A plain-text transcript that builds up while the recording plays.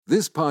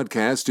This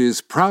podcast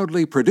is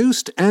proudly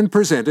produced and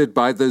presented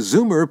by the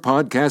Zoomer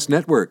Podcast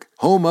Network,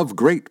 home of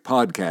great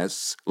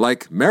podcasts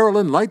like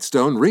Marilyn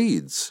Lightstone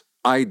Reads,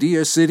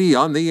 Idea City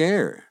on the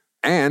Air,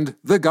 and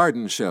The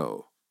Garden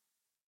Show.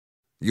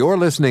 You're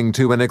listening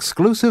to an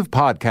exclusive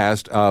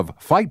podcast of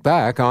Fight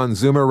Back on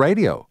Zoomer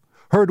Radio,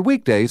 heard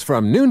weekdays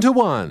from noon to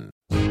 1.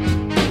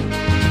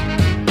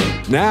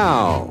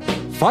 Now,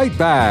 Fight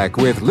Back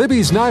with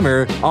Libby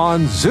Znaimer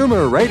on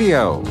Zoomer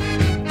Radio.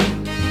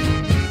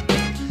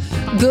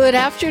 Good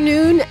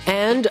afternoon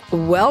and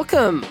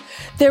welcome.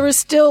 There is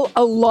still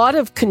a lot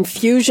of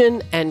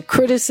confusion and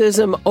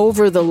criticism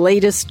over the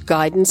latest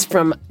guidance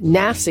from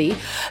NACI,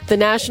 the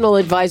National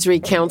Advisory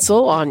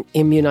Council on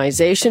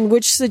Immunization,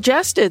 which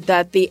suggested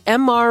that the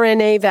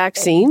mRNA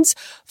vaccines,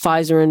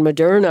 Pfizer and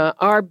Moderna,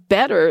 are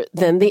better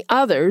than the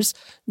others,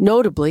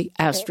 notably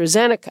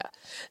AstraZeneca.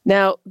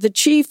 Now, the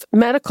chief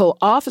medical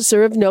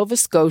officer of Nova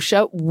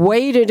Scotia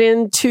waded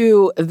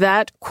into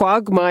that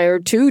quagmire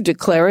too,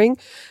 declaring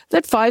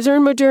that Pfizer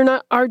and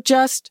Moderna are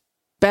just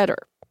better.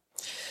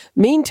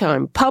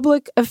 Meantime,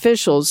 public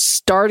officials,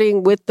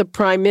 starting with the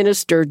Prime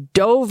Minister,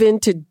 dove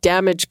into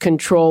damage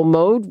control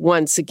mode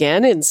once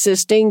again,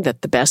 insisting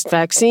that the best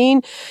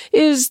vaccine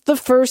is the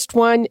first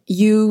one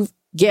you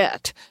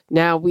get.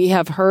 Now, we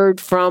have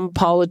heard from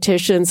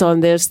politicians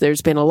on this.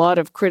 There's been a lot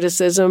of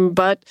criticism,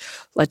 but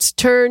let's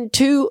turn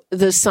to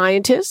the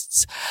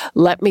scientists.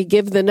 Let me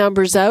give the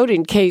numbers out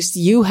in case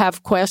you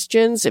have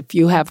questions, if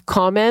you have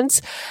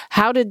comments.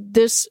 How did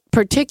this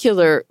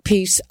particular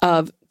piece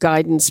of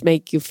guidance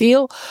make you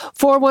feel?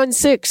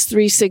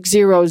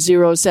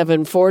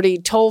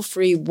 416-360-0740, toll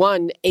free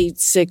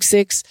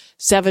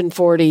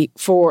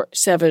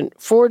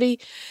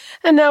 1-866-740-4740.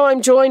 And now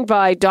I'm joined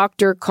by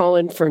Dr.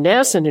 Colin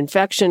Furness, an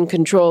infection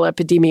control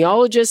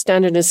epidemiologist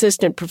and an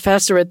assistant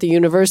professor at the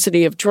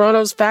University of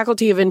Toronto's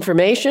Faculty of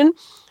Information,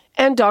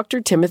 and Dr.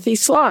 Timothy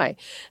Sly,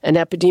 an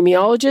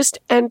epidemiologist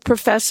and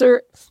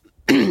professor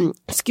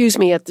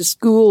at the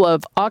School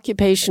of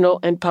Occupational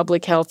and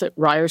Public Health at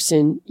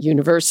Ryerson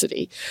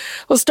University.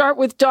 We'll start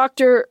with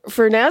Dr.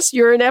 Furness.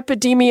 You're an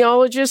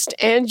epidemiologist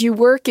and you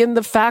work in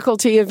the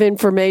Faculty of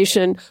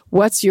Information.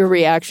 What's your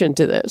reaction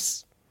to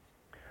this?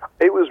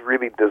 It was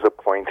really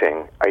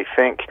disappointing. I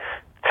think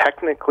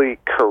technically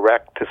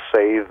correct to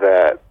say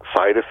that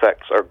side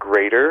effects are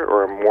greater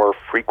or more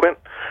frequent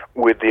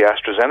with the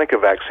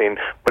AstraZeneca vaccine,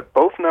 but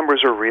both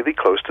numbers are really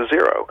close to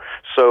zero.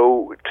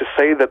 So to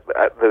say that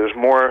there's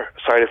more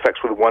side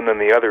effects with one than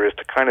the other is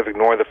to kind of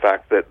ignore the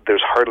fact that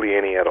there's hardly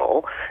any at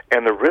all,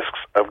 and the risks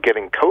of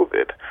getting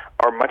COVID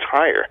are much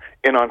higher.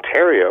 In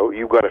Ontario,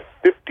 you've got a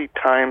 50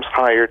 times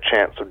higher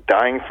chance of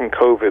dying from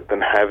COVID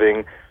than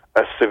having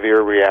a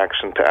severe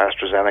reaction to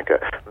AstraZeneca.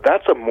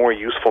 That's a more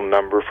useful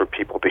number for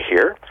people to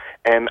hear.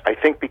 And I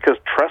think because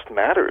trust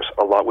matters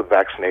a lot with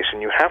vaccination,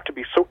 you have to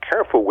be so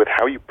careful with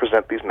how you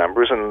present these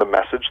numbers and the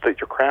message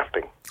that you're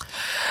crafting.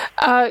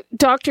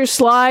 Dr.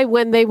 Sly,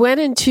 when they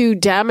went into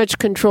damage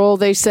control,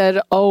 they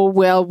said, oh,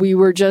 well, we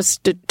were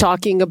just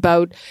talking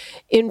about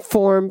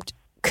informed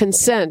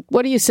consent.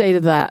 What do you say to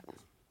that?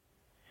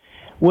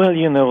 Well,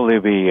 you know,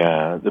 Libby,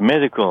 the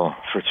medical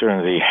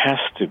fraternity has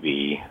to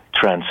be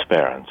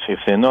transparent. If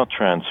they're not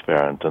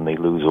transparent, then they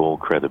lose all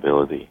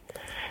credibility.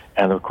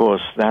 And, of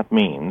course, that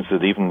means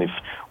that even if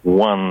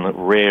one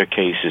rare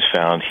case is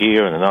found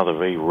here and another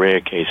very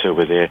rare case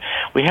over there,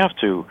 we have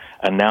to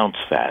announce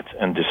that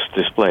and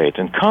display it.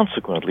 And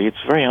consequently, it's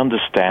very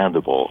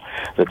understandable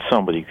that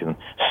somebody can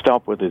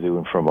stop what they're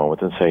doing for a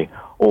moment and say,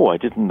 oh, I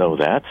didn't know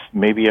that.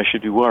 Maybe I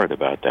should be worried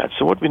about that.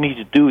 So what we need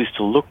to do is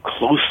to look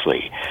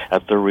closely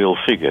at the real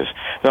figures.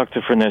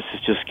 Dr. Furness has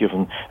just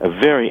given a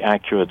very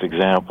accurate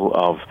example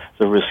of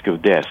the risk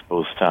of death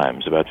both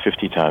times, about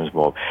 50 times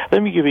more.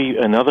 Let me give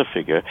you another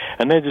figure,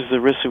 and that is the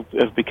risk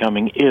of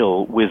becoming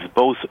ill with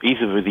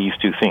either of these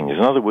two things.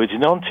 In other words,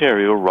 in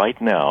Ontario right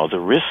now, the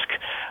risk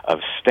of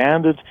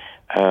standard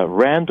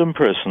random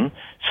person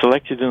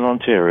selected in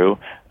Ontario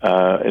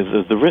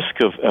is the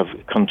risk of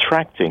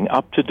contracting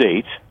up to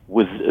date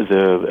with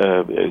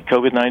the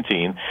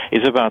COVID-19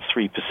 is about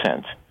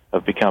 3%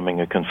 of becoming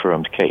a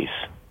confirmed case.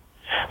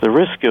 The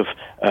risk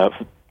of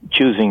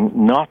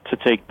choosing not to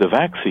take the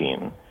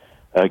vaccine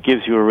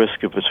gives you a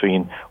risk of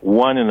between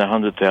 1 in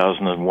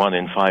 100,000 and 1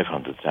 in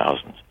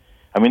 500,000.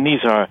 I mean,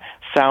 these are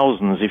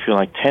thousands, if you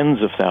like,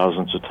 tens of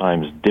thousands of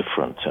times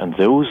different, and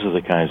those are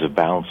the kinds of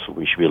bounds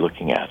we should be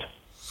looking at.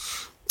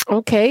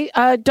 Okay.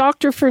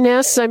 Dr.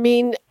 Furness, I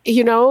mean,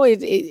 you know,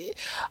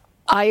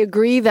 I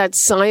agree that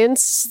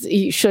science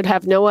should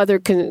have no other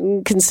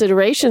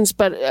considerations,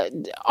 but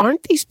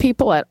aren't these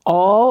people at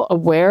all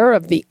aware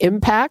of the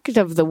impact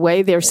of the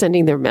way they're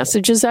sending their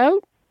messages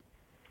out?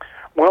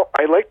 Well,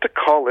 I like to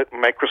call it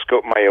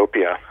microscope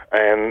myopia.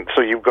 And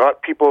so you've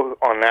got people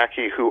on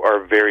NACI who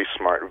are very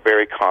smart,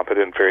 very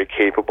competent, very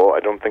capable.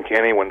 I don't think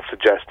anyone's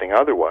suggesting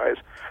otherwise.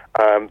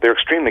 They're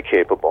extremely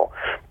capable.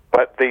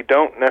 But they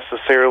don't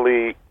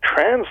necessarily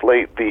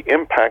translate the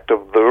impact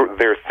of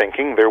their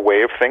thinking, their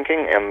way of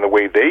thinking, and the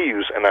way they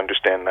use and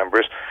understand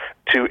numbers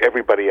to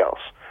everybody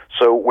else.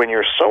 So when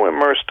you're so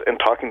immersed in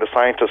talking to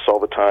scientists all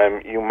the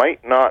time, you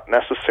might not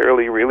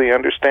necessarily really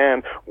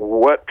understand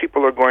what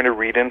people are going to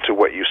read into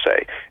what you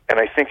say. And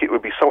I think it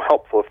would be so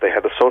helpful if they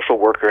had a social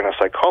worker and a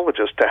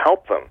psychologist to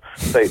help them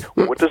say,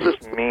 what does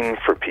this mean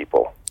for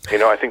people? You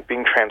know, I think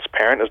being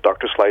transparent, as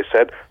Dr. Sly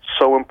said,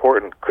 so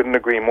important. Couldn't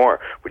agree more.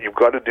 But you've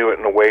got to do it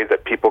in a way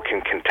that people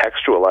can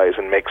contextualize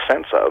and make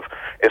sense of.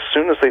 As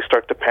soon as they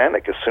start to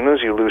panic, as soon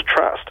as you lose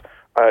trust,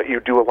 you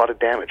do a lot of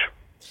damage.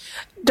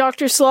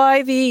 Dr.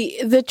 Sly,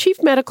 the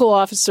chief medical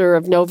officer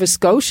of Nova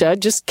Scotia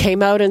just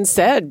came out and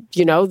said,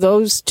 you know,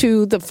 those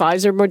two, the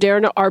Pfizer,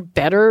 Moderna, are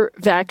better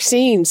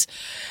vaccines.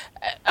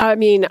 I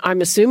mean, I'm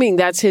assuming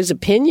that's his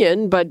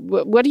opinion, but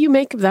what do you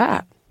make of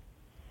that?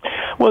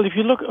 Well, if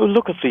you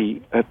look at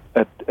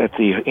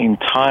the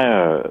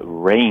entire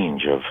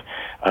range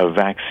of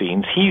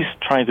vaccines, he's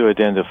trying to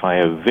identify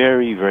a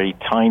very, very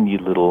tiny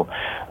little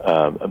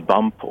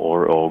bump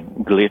or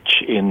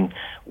glitch in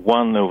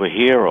one over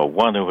here or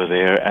one over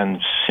there, and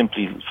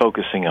simply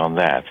focusing on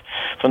that.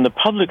 From the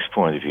public's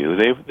point of view,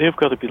 they've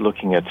got to be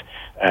looking at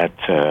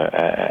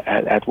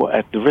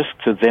the risk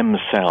to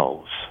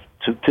themselves.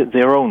 To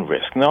their own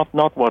risk, not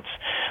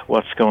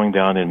what's going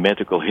down in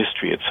medical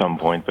history at some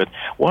point, but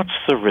what's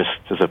the risk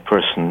to the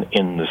person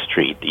in the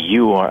street,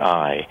 you or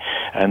I,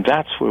 and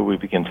that's where we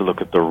begin to look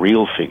at the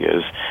real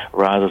figures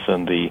rather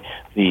than the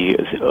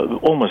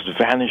almost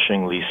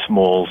vanishingly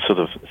small sort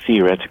of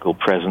theoretical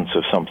presence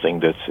of something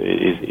that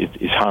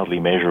is hardly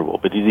measurable,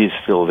 but it is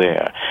still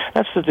there.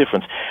 That's the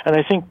difference. And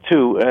I think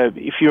too,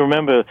 if you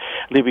remember,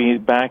 Libby,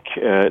 back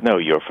no,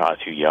 you're far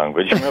too young,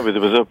 but you remember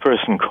there was a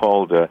person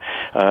called a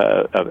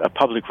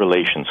public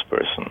relations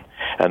person,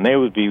 and they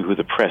would be who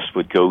the press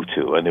would go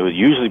to, and they would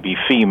usually be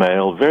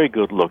female, very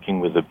good looking,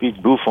 with a big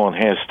bouffant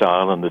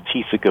hairstyle and the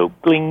teeth that go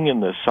bling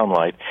in the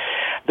sunlight.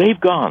 They've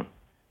gone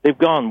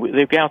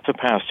out to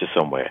pasture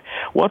somewhere.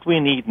 What we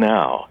need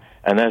now,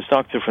 and as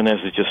Dr. Furness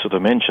has just sort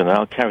of mentioned,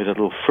 I'll carry that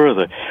a little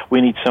further,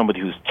 we need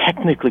somebody who's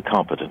technically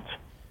competent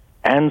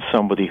and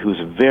somebody who's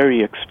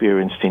very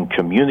experienced in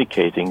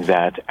communicating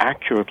that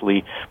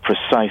accurately,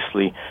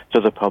 precisely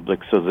to the public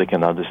so they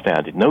can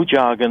understand it. No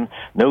jargon,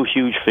 no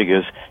huge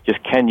figures,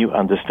 just can you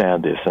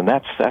understand this? And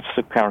that's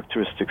the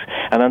characteristics.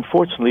 And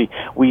unfortunately,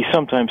 we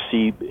sometimes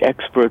see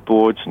expert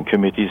boards and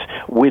committees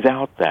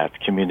without that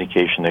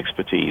communication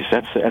expertise.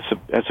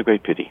 That's a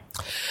great pity.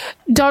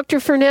 Dr.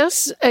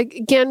 Furness,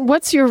 again,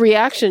 what's your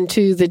reaction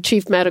to the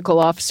Chief Medical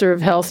Officer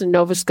of Health in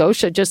Nova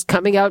Scotia just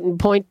coming out and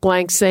point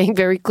blank saying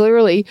very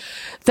clearly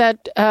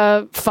that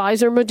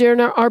Pfizer,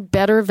 Moderna are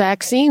better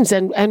vaccines,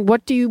 and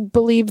what do you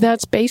believe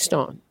that's based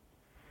on?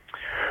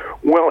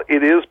 Well,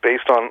 it is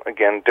based on,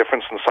 again,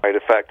 difference in side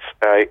effects.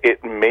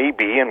 It may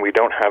be, and we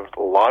don't have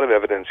a lot of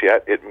evidence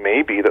yet, it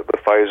may be that the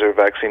Pfizer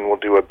vaccine will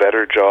do a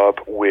better job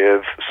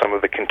with some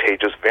of the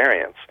contagious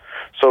variants.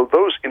 So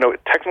those,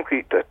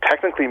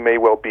 technically may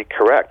well be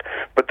correct,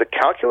 but the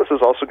calculus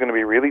is also going to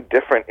be really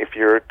different if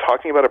you're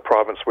talking about a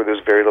province where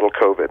there's very little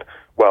COVID.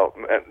 Well,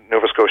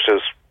 Nova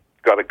Scotia's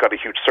got a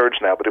huge surge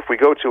now, but if we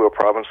go to a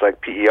province like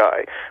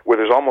PEI, where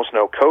there's almost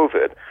no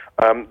COVID,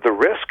 the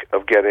risk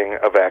of getting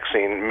a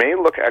vaccine may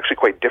look actually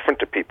quite different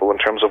to people in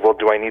terms of, well,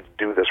 do I need to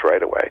do this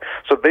right away?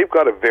 So they've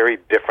got a very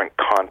different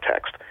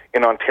context.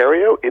 In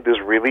Ontario, it is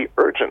really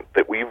urgent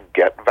that we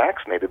get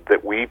vaccinated,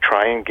 that we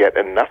try and get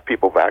enough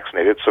people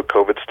vaccinated so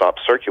COVID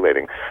stops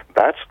circulating.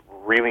 That's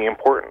really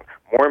important.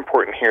 More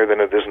important here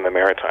than it is in the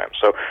Maritimes.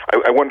 So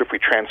I wonder if we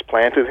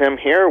transplanted him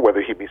here,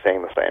 whether he'd be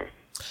saying the same.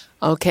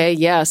 Okay,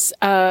 yes.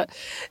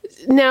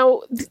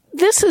 Now,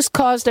 this has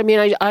caused,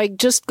 I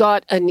just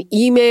got an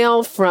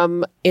email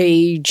from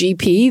a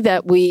GP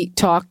that we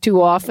talk to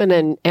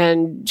often,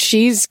 and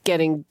she's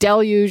getting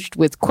deluged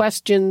with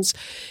questions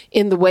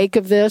in the wake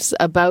of this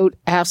about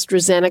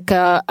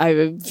AstraZeneca.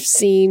 I've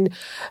seen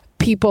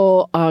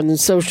people on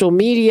social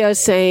media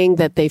saying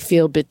that they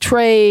feel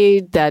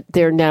betrayed, that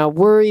they're now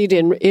worried.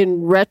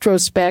 In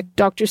retrospect,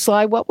 Dr.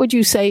 Sly, what would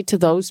you say to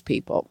those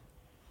people?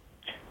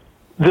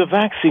 The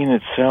vaccine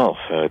itself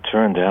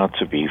turned out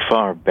to be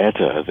far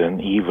better than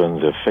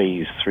even the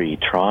phase 3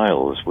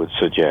 trials would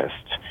suggest,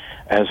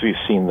 as we've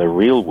seen the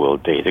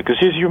real-world data. Because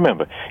as you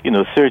remember,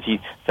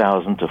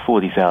 30,000 to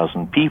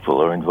 40,000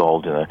 people are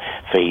involved in a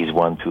phase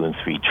 1, 2, and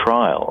 3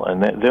 trial.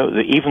 And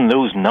even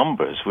those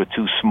numbers were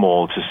too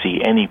small to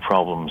see any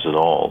problems at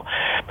all.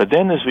 But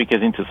then as we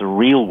get into the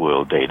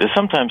real-world data,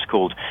 sometimes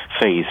called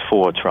phase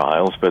 4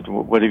 trials, but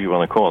whatever you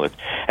want to call it,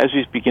 as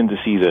we begin to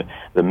see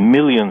the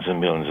millions and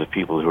millions of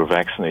people who are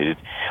vaccinated,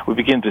 we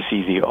begin to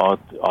see the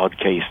odd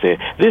case there.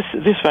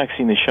 This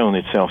vaccine has shown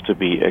itself to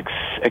be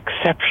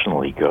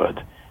exceptionally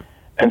good.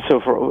 And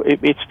so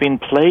it's been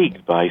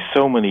plagued by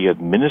so many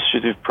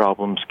administrative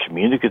problems,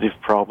 communicative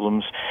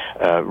problems,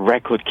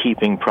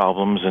 record-keeping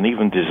problems, and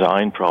even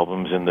design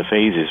problems in the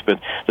phases. But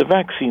the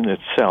vaccine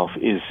itself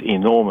is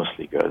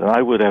enormously good, and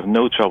I would have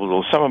no trouble at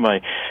all. Some of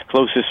my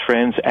closest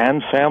friends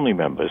and family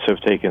members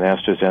have taken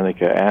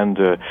AstraZeneca, and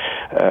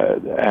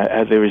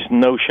there is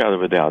no shadow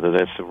of a doubt that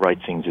that's the right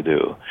thing to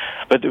do.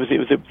 But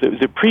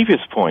the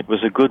previous point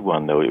was a good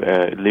one, though,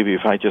 Libby,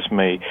 if I just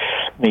may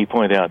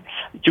point out.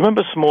 Do you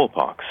remember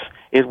smallpox?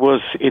 It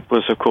was,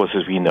 of course,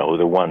 as we know,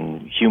 the one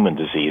human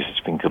disease that's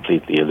been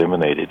completely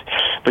eliminated.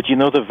 But,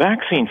 the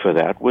vaccine for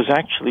that was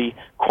actually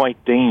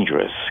quite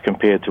dangerous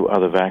compared to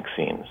other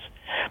vaccines.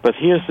 But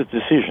here's the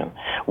decision.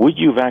 Would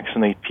you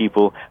vaccinate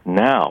people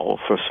now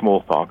for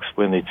smallpox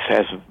when it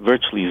has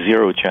virtually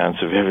zero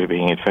chance of ever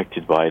being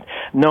infected by it?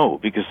 No,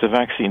 because the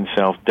vaccine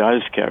itself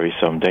does carry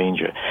some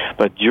danger.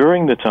 But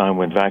during the time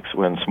when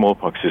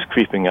smallpox is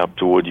creeping up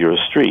toward your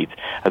street,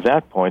 at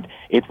that point,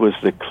 it was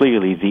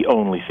clearly the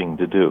only thing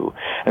to do.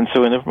 And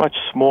so in a much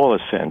smaller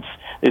sense,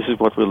 this is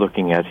what we're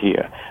looking at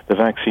here. The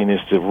vaccine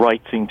is the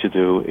right thing to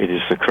do, it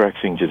is the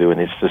correct thing to do,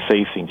 and it's the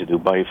safe thing to do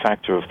by a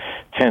factor of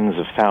tens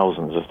of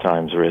thousands of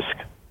times risk.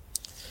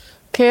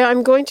 Okay,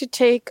 I'm going to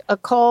take a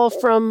call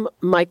from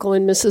Michael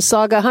in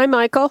Mississauga. Hi,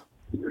 Michael.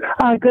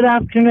 Good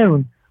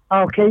afternoon.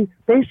 Okay,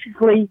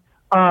 basically,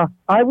 I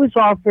was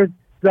offered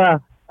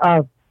the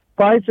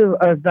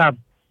Pfizer,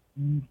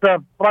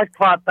 the blood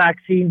clot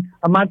vaccine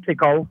a month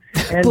ago.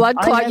 And blood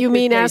clot, you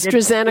mean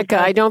AstraZeneca.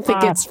 I don't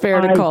think it's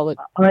fair to call it.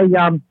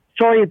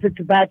 Sorry if it's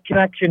a bad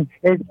connection.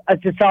 It's a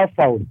cell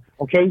phone,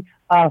 okay?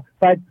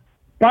 But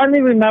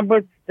finally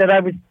remembered that I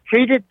was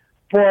treated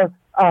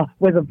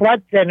with a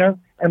blood thinner,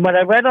 and when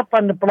I read up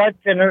on the blood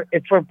thinner,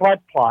 it's for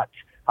blood clots.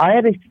 I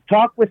had a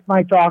talk with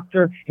my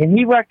doctor, and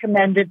he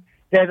recommended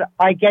that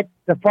I get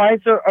the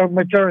Pfizer or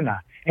Moderna.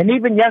 And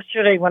even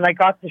yesterday when I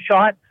got the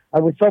shot, I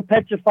was so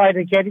petrified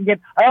of getting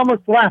it, I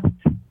almost left.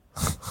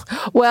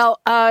 Well,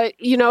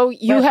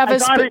 you have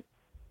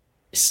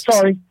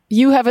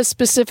you have a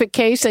specific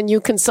case, and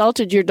you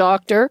consulted your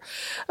doctor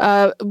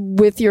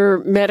with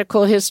your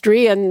medical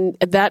history, and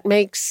that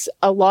makes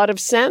a lot of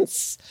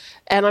sense.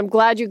 And I'm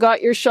glad you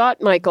got your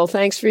shot, Michael.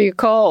 Thanks for your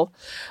call.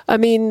 I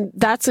mean,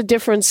 that's a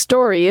different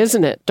story,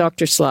 isn't it,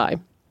 Dr. Sly?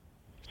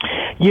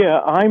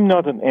 Yeah, I'm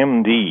not an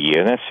MD,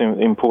 and that's an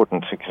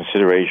important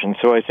consideration.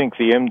 So I think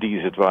the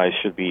MD's advice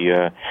should be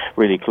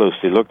really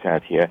closely looked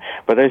at here.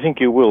 But I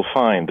think you will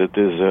find that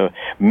there's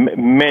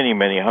many,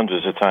 many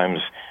hundreds of times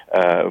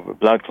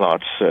blood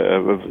clots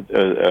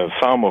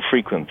far more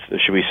frequent,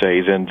 should we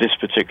say, than this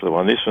particular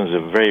one. This one's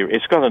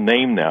it's got a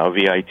name now,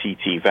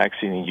 VITT,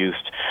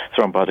 vaccine-induced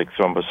thrombotic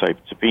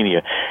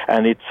thrombocytopenia,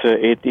 and it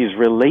is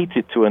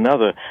related to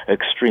another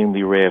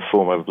extremely rare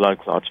form of blood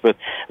clots. But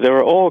there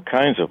are all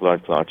kinds of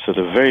blood clots that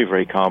are very,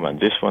 very common.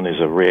 This one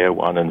is a rare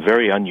one and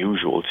very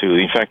unusual too.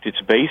 In fact,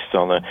 it's based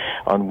on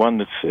one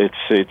that's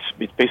it's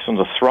based on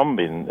the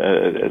thrombin,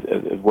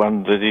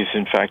 one that is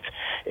in fact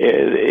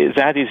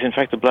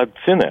a blood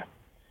thinner.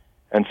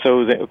 And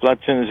so the blood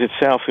thinners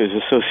itself is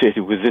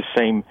associated with this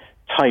same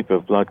type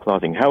of blood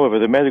clotting. However,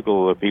 the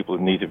medical people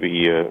need to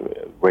be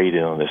weighed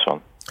in on this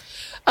one.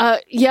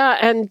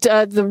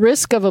 The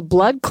risk of a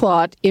blood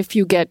clot if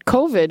you get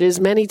COVID is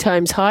many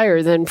times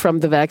higher than from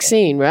the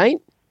vaccine, right?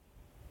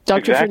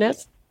 Dr.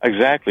 Furness?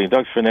 Exactly.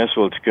 Dr. Furness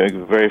will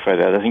verify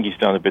that. I think he's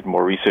done a bit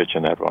more research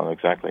on that one,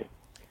 exactly.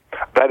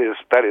 That is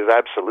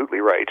absolutely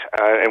right,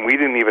 and we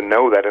didn't even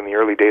know that in the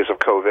early days of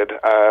COVID.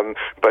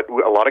 But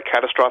a lot of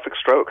catastrophic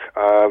stroke,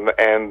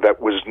 and that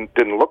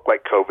didn't look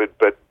like COVID,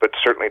 but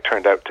certainly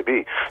turned out to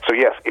be. So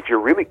yes, if you're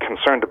really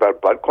concerned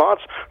about blood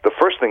clots, the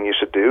first thing you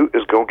should do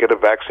is go get a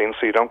vaccine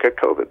so you don't get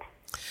COVID.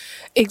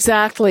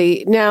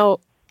 Exactly. Now,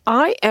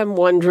 I am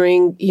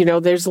wondering.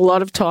 There's a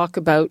lot of talk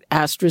about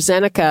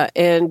AstraZeneca,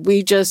 and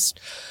we just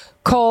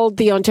called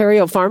the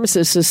Ontario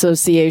Pharmacists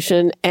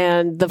Association,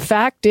 and the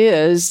fact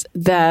is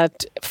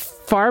that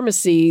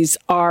pharmacies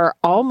are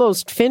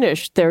almost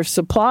finished their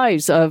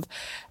supplies of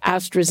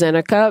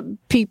AstraZeneca.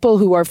 People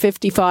who are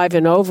 55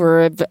 and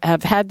over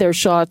have had their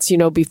shots,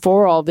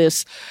 before all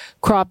this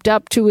cropped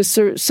up.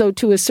 So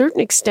to a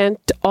certain extent,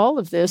 all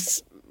of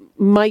this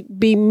might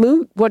be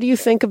moot. What do you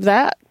think of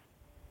that?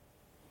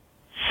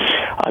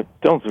 I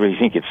don't really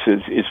think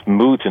it's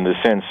moot in the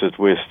sense that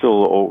we're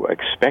still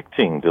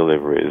expecting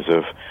deliveries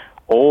of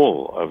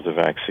all of the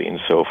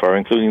vaccines so far,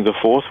 including the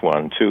fourth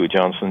one, too,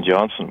 Johnson &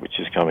 Johnson, which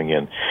is coming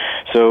in.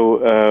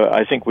 So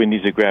I think we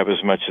need to grab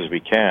as much as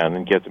we can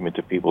and get them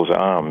into people's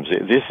arms.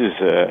 This is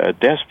a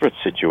desperate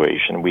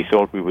situation. We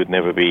thought we would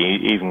never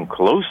be even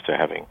close to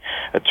having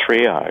a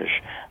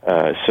triage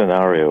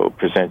scenario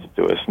presented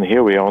to us, and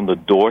here we are on the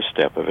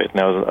doorstep of it.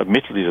 Now,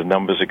 admittedly, the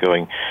numbers are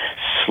going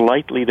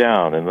slightly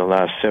down in the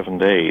last 7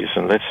 days,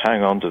 and let's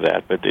hang on to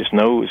that, but there's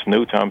no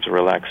time to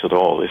relax at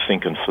all. This thing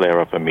can flare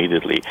up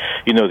immediately.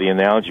 The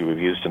analogy we've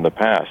used in the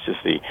past is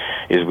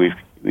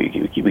we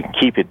can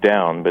keep it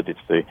down, but it's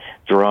the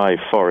dry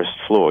forest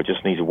floor. It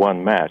just needs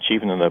one match,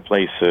 even in a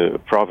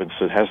province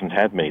that hasn't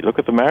had many. Look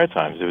at the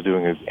Maritimes. They were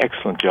doing an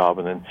excellent job,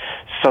 and then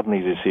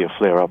suddenly they see a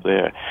flare up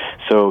there.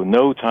 So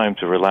no time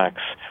to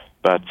relax,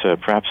 but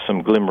perhaps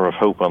some glimmer of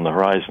hope on the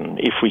horizon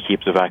if we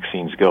keep the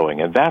vaccines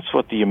going. And that's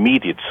what the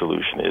immediate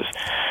solution is.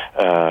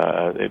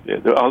 Let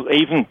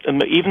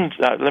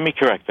me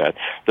correct that.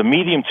 The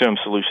medium-term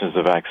solution is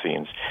the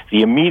vaccines.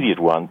 The immediate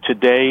one,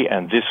 today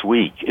and this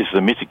week, is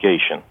the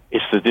mitigation.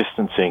 It's the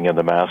distancing and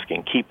the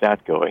masking. Keep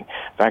that going.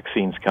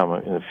 Vaccines come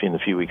in a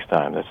few weeks'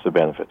 time. That's the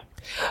benefit.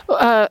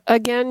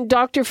 Again,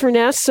 Dr.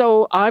 Furness,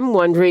 so I'm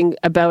wondering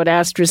about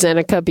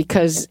AstraZeneca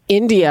because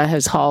India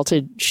has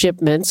halted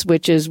shipments,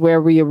 which is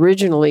where we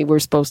originally were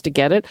supposed to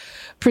get it.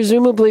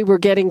 Presumably, we're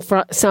getting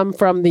some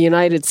from the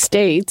United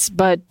States,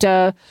 but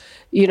I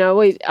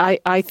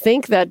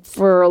think that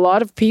for a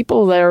lot of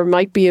people, there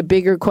might be a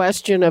bigger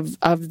question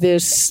of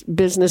this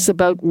business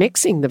about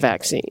mixing the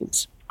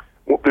vaccines.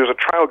 Well, there's a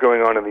trial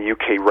going on in the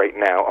UK right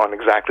now on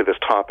exactly this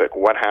topic.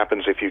 What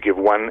happens if you give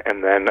one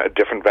and then a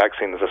different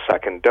vaccine as a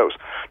second dose?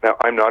 Now,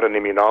 I'm not an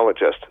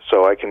immunologist,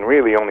 so I can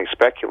really only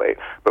speculate.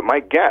 But my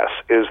guess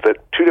is that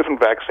two different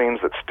vaccines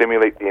that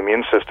stimulate the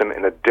immune system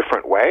in a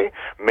different way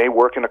may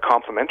work in a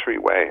complementary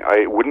way.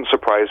 It wouldn't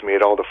surprise me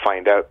at all to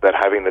find out that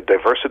having the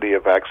diversity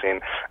of vaccine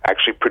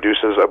actually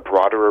produces a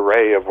broader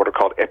array of what are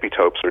called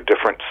epitopes, or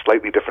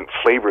slightly different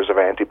flavors of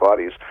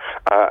antibodies.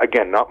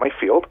 Again, not my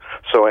field,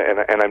 so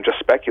and I'm just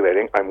speculating.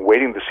 I'm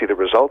waiting to see the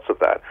results of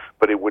that.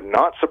 But it would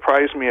not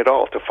surprise me at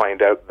all to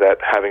find out that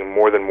having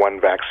more than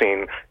one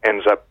vaccine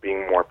ends up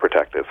being more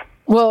protective.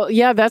 Well,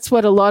 yeah, that's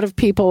what a lot of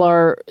people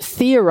are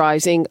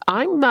theorizing.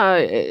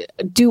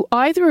 Do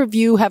either of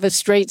you have a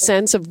straight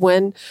sense of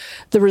when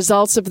the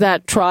results of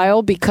that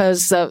trial?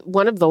 Because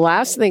one of the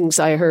last things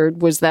I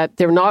heard was that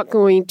they're not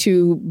going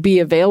to be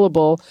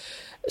available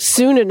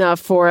soon enough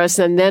for us,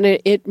 and then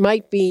it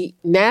might be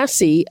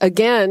NACI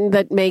again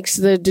that makes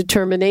the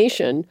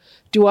determination.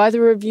 Do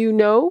either of you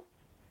know?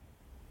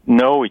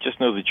 No, we just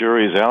know the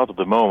jury is out at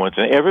the moment,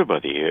 and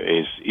everybody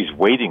is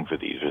waiting for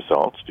these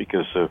results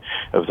because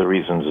of the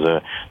reasons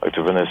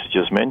Dr. Vanessa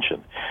just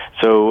mentioned.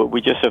 So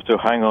we just have to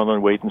hang on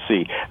and wait and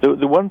see.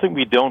 The one thing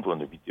we don't want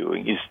to be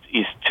doing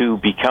is to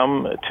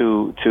become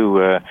shall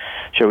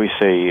we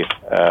say,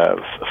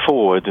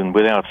 forward and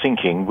without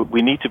thinking.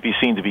 We need to be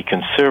seen to be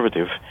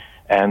conservative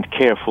and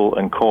careful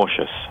and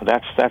cautious.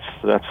 That's the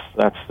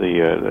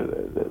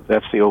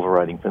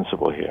overriding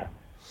principle here.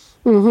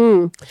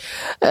 Mm-hmm.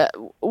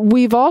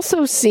 We've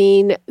also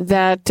seen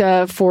that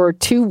for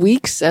 2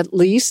 weeks at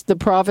least, the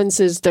province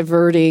is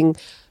diverting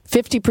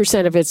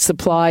 50% of its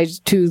supplies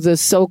to the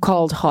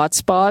so-called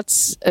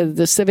hotspots.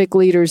 The civic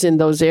leaders in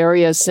those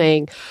areas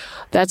saying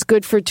that's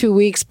good for 2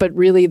 weeks, but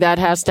really that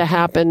has to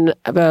happen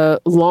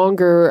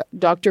longer.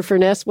 Dr.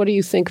 Furness, what do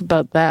you think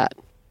about that?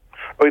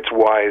 It's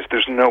wise.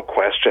 There's no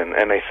question.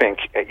 And I think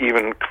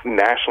even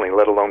nationally,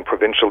 let alone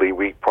provincially,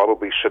 we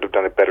probably should have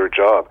done a better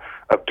job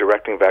of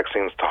directing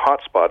vaccines to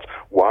hotspots.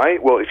 Why?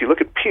 Well, if you look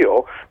at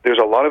Peel, there's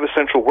a lot of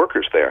essential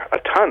workers there, a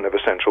ton of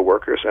essential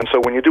workers. And so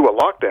when you do a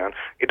lockdown,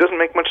 it doesn't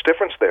make much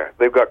difference there.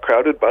 They've got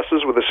crowded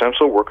buses with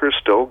essential workers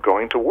still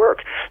going to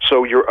work.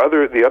 So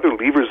the other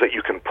levers that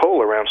you can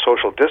pull around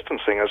social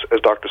distancing, as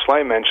Dr.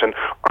 Sly mentioned,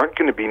 aren't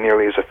going to be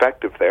nearly as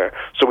effective there.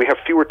 So we have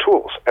fewer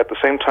tools. At the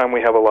same time,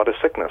 we have a lot of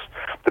sickness.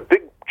 The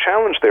big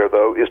challenge there,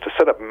 though, is to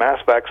set up mass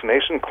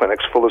vaccination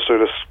clinics full of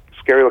sort of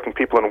scary-looking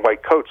people in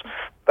white coats.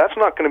 That's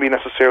not going to be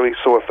necessarily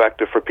so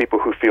effective for people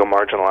who feel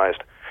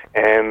marginalized.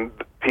 And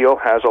Peel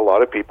has a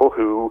lot of people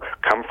who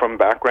come from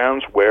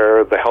backgrounds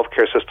where the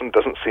healthcare system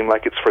doesn't seem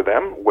like it's for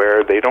them,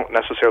 where they don't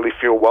necessarily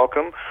feel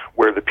welcome,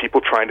 where the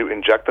people trying to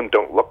inject them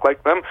don't look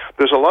like them.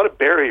 There's a lot of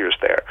barriers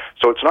there.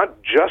 So it's not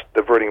just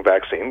diverting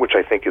vaccine, which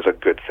I think is a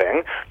good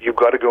thing. You've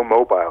got to go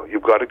mobile.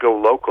 You've got to go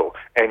local.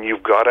 And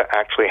you've got to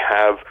actually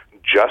have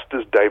just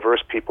as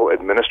diverse people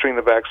administering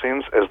the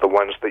vaccines as the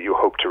ones that you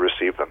hope to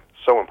receive them.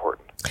 So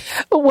important.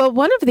 Well,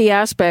 one of the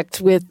aspects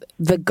with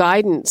the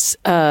guidance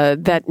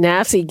that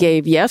NACI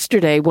gave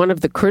yesterday, one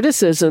of the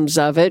criticisms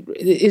of it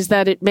is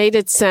that it made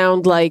it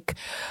sound like,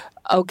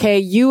 okay,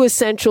 you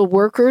essential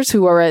workers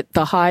who are at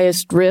the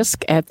highest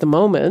risk at the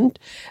moment,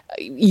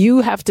 you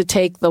have to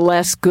take the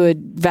less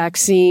good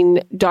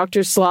vaccine.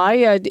 Dr.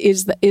 Sly,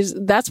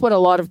 that's what a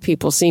lot of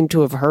people seem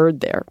to have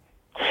heard there.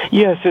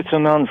 Yes, it's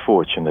an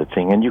unfortunate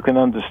thing, and you can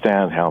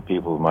understand how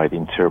people might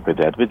interpret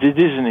that, but it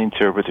is an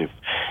interpretive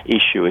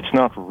issue. It's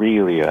not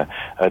really a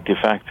de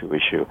facto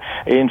issue.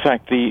 In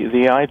fact,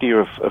 the idea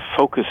of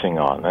focusing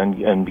on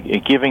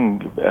and giving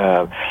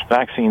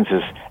vaccines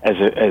as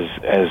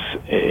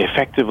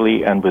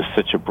effectively and with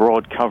such a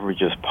broad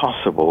coverage as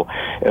possible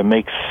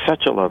makes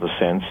such a lot of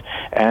sense,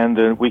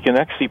 and we can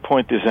actually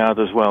point this out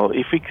as well.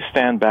 If we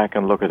stand back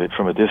and look at it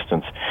from a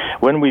distance,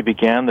 when we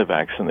began the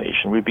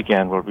vaccination, we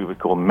began what we would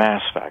call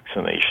mass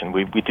vaccination.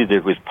 We did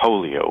it with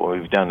polio.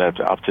 We've done that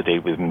up to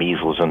date with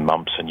measles and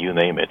mumps and you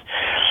name it.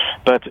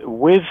 But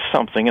with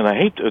something, and I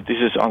hate, this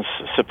is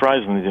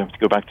surprisingly, you have to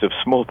go back to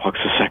smallpox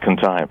a second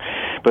time,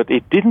 but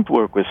it didn't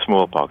work with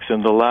smallpox.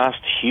 In the last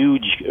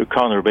huge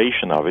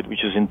conurbation of it,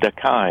 which is in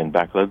Dhaka in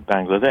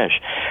Bangladesh,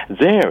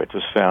 there it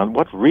was found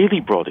what really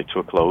brought it to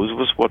a close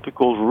was what we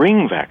call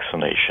ring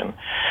vaccination,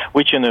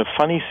 which in a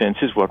funny sense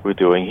is what we're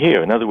doing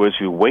here. In other words,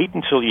 you wait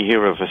until you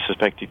hear of a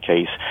suspected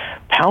case,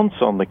 pounce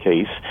on the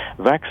case,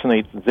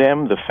 vaccinate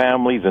them, the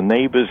family, the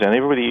neighbors, and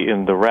everybody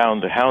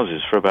around the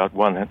houses for about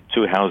 1-2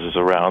 houses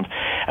around,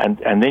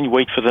 and then you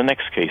wait for the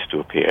next case to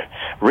appear.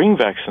 Ring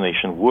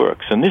vaccination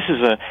works, and this is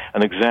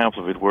an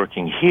example of it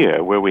working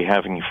here, where we're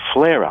having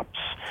flare-ups,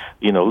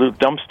 little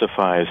dumpster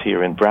fires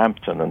here in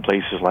Brampton and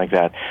places like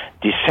that.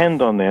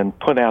 Descend on them,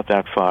 put out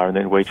that fire, and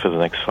then wait for the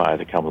next fire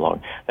to come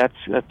along. That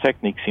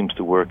technique seems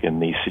to work in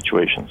these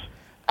situations.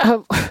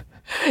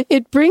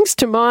 It brings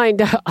to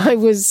mind, I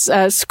was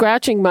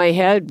scratching my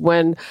head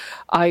when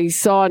I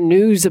saw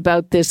news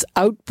about this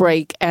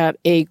outbreak at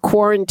a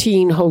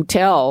quarantine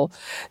hotel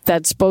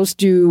that's supposed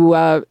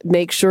to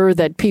make sure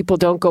that people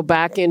don't go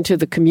back into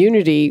the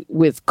community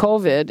with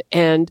COVID.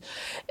 And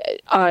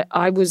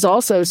I was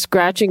also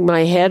scratching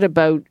my head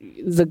about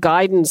the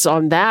guidance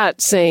on that,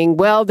 saying,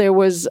 well, there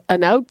was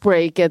an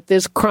outbreak at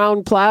this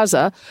Crown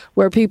Plaza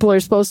where people are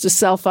supposed to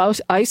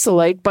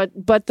self-isolate,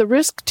 but the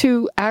risk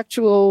to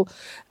actual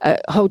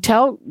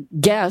hotel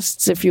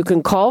guests, if you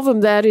can call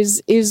them that,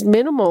 is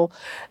minimal.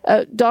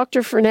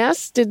 Dr.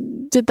 Furness,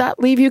 did that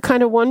leave you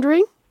kind of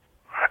wondering?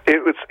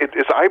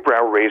 It's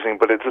eyebrow raising,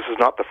 but this is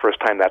not the first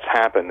time that's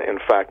happened. In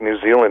fact, New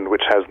Zealand,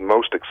 which has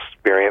most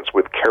experience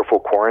with careful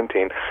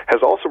quarantine,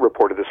 has also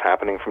reported this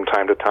happening from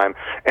time to time.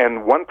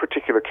 And one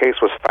particular case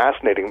was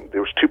fascinating.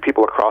 There was 2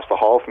 people across the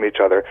hall from each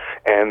other,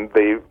 and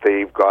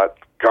they've got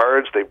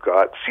guards, they've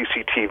got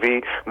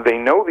CCTV. They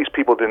know these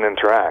people didn't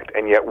interact,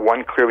 and yet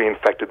one clearly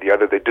infected the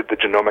other. They did the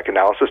genomic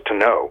analysis to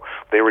know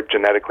they were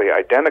genetically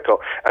identical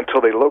until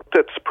they looked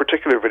at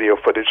particular video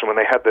footage, and when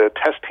they had the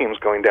test teams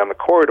going down the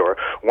corridor,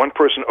 one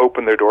person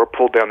opened their door,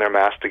 pulled down their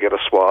mask to get a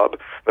swab,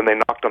 then they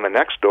knocked on the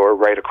next door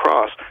right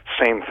across,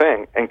 same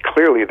thing, and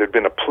clearly there'd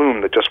been a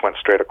plume that just went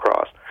straight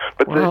across.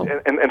 But wow.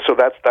 And so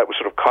that was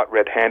sort of caught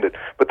red-handed.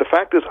 But the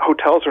fact is,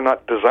 hotels are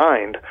not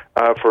designed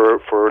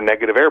for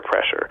negative air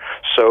pressure.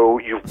 So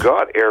you've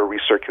got air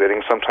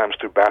recirculating, sometimes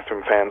through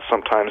bathroom fans,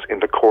 sometimes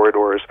into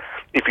corridors.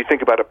 If you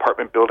think about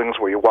apartment buildings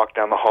where you walk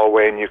down the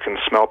hallway and you can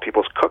smell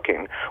people's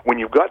cooking, when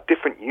you've got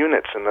different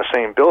units in the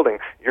same building,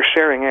 you're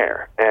sharing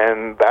air,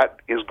 and that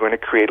is going to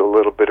create a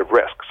little bit of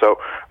risk. So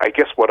I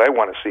guess what I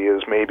want to see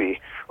is maybe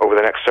over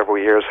the next several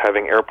years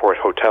having airport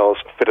hotels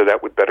fitted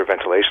out with better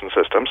ventilation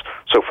systems.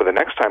 So for the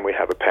next time we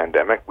have a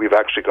pandemic, we've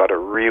actually got a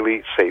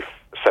really safe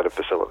set of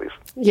facilities.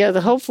 Yeah,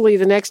 hopefully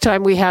the next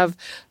time we have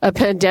a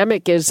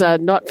pandemic is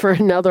not for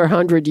another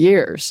 100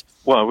 years.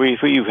 Well, we've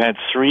had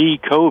 3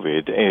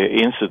 COVID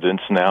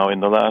incidents now in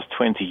the last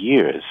 20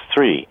 years.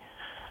 3.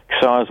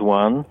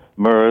 SARS-1,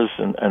 MERS,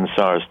 and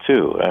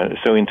SARS-2.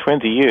 So in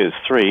 20 years,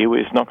 3,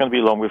 it's not going to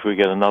be long before we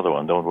get another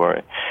one, don't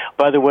worry.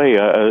 By the way,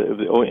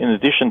 in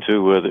addition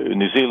to the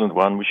New Zealand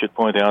one, we should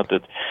point out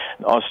that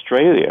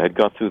Australia had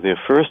got through their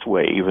first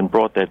wave and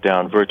brought that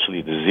down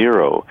virtually to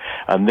 0,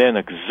 and then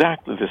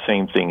exactly the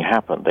same thing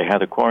happened. They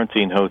had a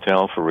quarantine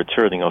hotel for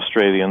returning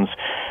Australians.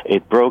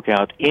 It broke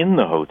out in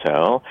the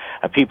hotel,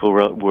 and people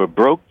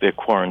broke their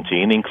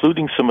quarantine,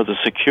 including some of the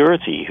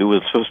security who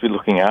was supposed to be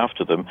looking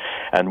after them,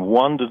 and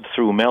wandered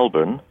through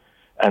Melbourne,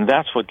 and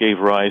that's what gave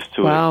rise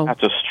to a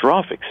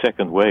catastrophic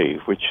second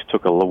wave, which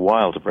took a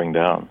while to bring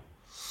down.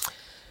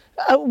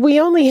 We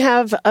only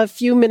have a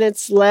few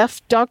minutes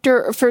left.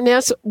 Dr.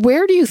 Furness,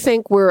 where do you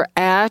think we're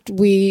at?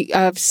 We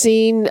have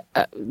seen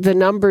the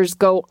numbers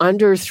go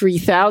under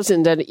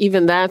 3,000, and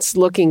even that's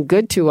looking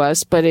good to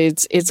us, but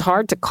it's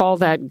hard to call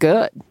that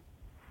good.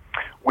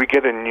 We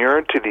get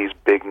inured to these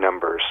big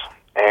numbers.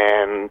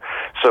 And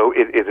so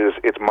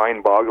it's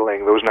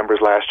mind-boggling. Those numbers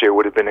last year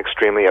would have been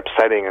extremely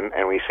upsetting,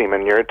 and we seem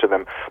inured to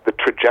them. The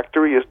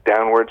trajectory is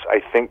downwards.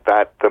 I think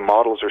that the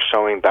models are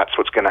showing that's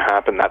what's going to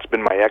happen. That's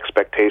been my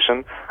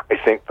expectation. I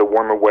think the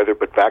warmer weather,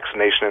 but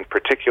vaccination in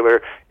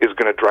particular, is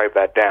going to drive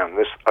that down.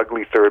 This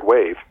ugly third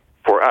wave,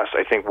 for us,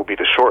 I think will be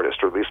the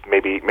shortest, or at least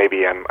maybe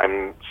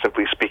I'm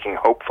simply speaking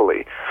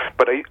hopefully.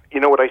 But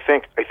you know what I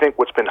think? I think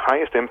what's been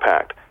highest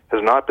impact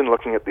has not been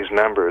looking at these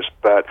numbers,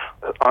 but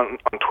on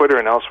Twitter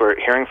and elsewhere,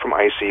 hearing from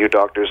ICU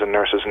doctors and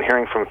nurses and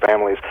hearing from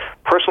families,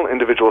 personal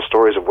individual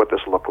stories of what this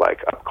looked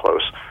like up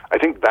close. I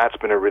think that's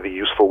been a really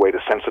useful way to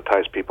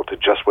sensitize people to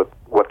just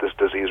what this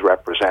disease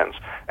represents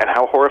and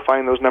how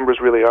horrifying those numbers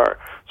really are.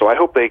 So I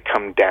hope they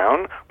come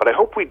down, but I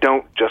hope we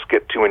don't just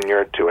get too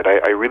inured to it.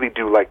 I really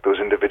do like those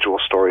individual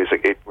stories.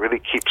 It really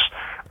keeps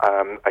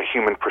a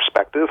human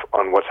perspective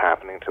on what's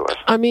happening to us.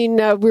 I mean,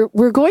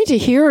 we're going to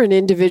hear an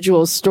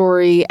individual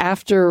story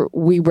after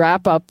we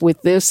wrap up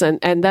with this,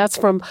 and that's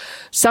from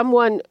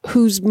someone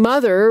whose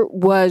mother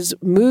was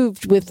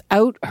moved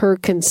without her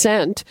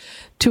consent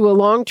to a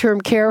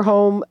long-term care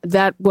home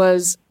that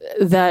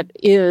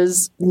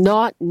is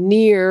not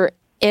near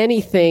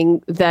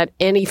anything that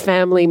any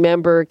family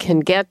member can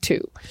get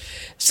to.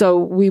 So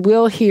we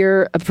will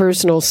hear a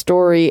personal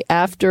story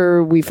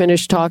after we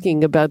finish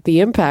talking about the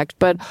impact.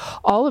 But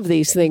all of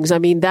these things, I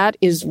mean, that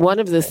is one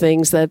of the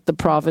things that the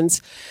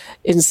province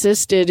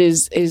insisted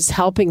is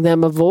helping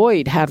them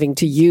avoid having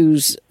to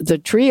use the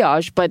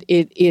triage. But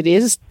it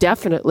is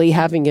definitely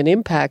having an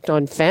impact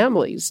on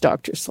families,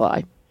 Dr.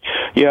 Sly.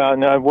 Yeah,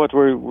 no, what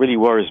really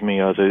worries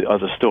me are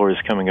the stories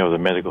coming out of the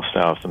medical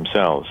staff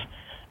themselves.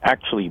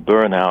 Actually,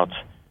 burnout,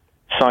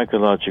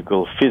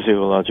 psychological,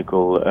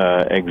 physiological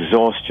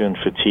exhaustion,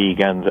 fatigue,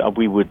 and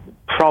we would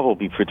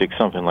probably predict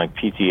something like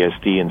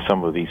PTSD in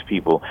some of these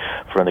people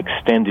for an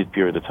extended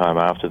period of time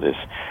after this.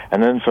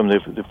 And then from the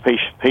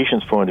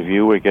patient's point of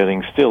view, we're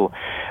getting still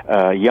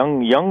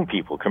young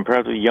people,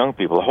 comparatively young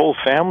people, whole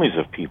families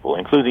of people,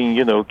 including,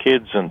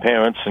 kids and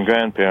parents and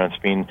grandparents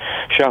being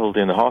shuttled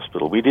in the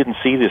hospital. We didn't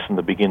see this in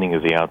the beginning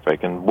of the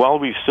outbreak. And while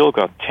we've still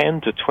got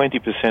 10 to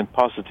 20%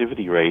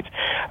 positivity rate,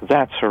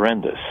 that's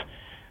horrendous.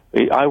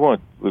 I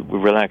won't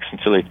relax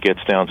until it gets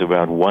down to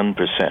about 1%,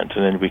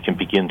 and then we can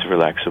begin to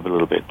relax a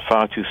little bit.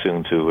 Far too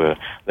soon to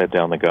let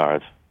down the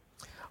guard.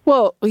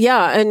 Well,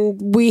 yeah,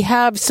 and we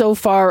have so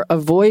far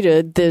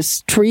avoided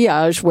this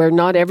triage where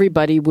not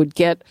everybody would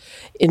get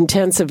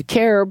intensive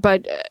care,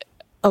 but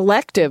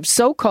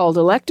so-called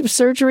elective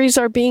surgeries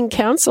are being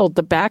canceled.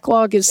 The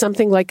backlog is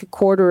something like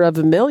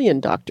 250,000,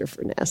 Dr.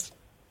 Furness.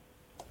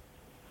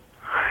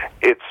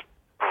 It's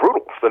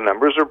brutal. The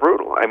numbers are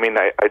brutal. I mean,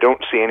 I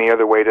don't see any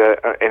other way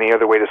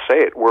to say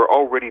it. We're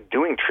already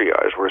doing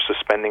triage. We're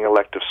suspending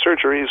elective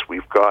surgeries.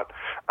 We've got,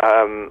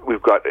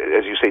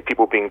 as you say,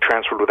 people being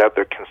transferred without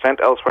their consent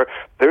elsewhere.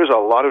 There's a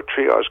lot of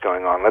triage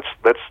going on.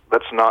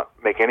 Let's not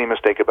make any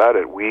mistake about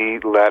it.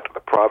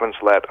 The province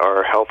let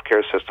our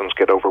healthcare systems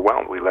get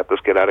overwhelmed. We let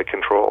this get out of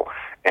control,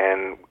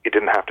 and it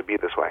didn't have to be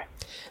this way.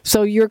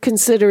 So you're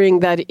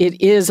considering that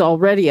it is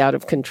already out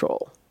of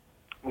control?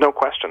 No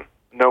question.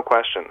 No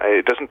question.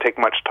 It doesn't take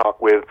much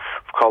talk with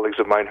colleagues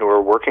of mine who are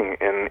working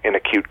in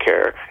acute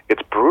care.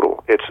 It's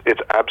brutal.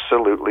 It's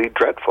absolutely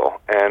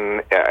dreadful,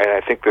 and I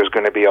think there's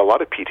going to be a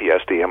lot of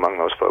PTSD among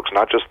those folks.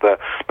 Not just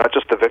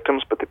the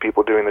victims, but the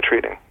people doing the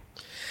treating.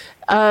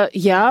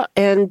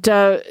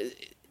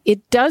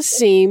 It does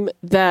seem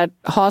that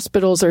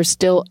hospitals are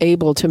still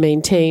able to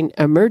maintain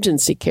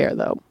emergency care,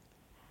 though.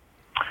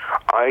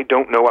 I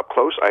don't know up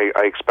close.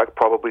 I expect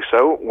probably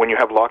so. When you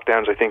have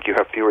lockdowns, I think you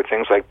have fewer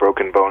things like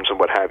broken bones and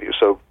what have you.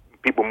 So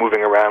people moving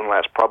around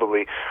less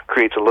probably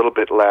creates a little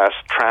bit less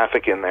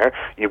traffic in there.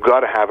 You've got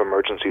to have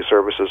emergency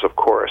services, of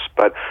course.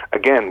 But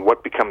again,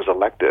 what becomes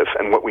elective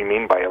and what we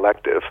mean by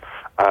elective,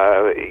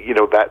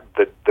 that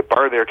the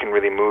bar there can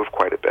really move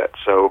quite a bit.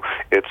 So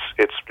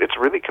it's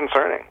really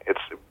concerning.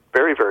 It's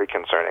very, very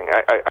concerning.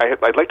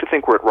 I'd like to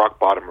think we're at rock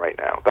bottom right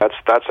now. That's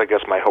I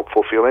guess my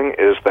hopeful feeling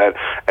is that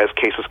as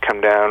cases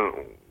come down,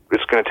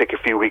 it's going to take a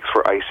few weeks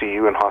for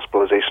ICU and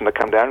hospitalization to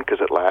come down because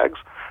it lags,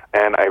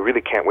 and I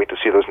really can't wait to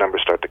see those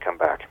numbers start to come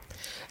back.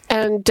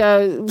 And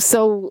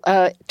so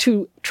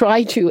to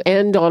try to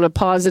end on a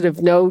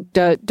positive note,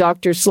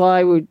 Dr.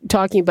 Sly, we're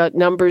talking about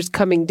numbers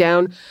coming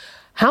down.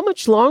 How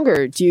much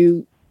longer do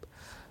you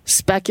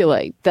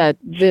speculate that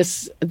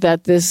this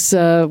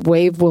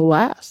wave will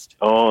last?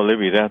 Oh,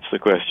 Libby, that's the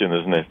question,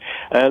 isn't it?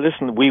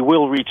 Listen, we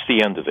will reach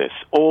the end of this.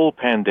 All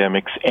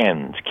pandemics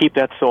end. Keep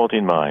that thought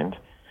in mind.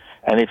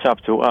 And it's up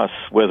to us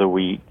whether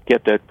we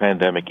get that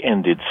pandemic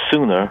ended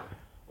sooner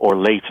or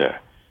later.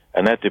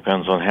 And that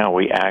depends on how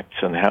we act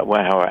and how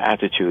our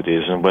attitude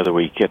is, and whether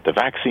we get the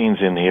vaccines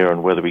in here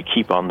and whether we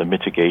keep on the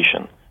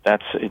mitigation.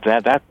 That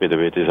bit of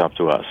it is up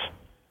to us.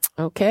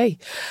 Okay.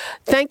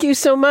 Thank you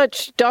so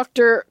much,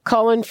 Dr.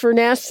 Colin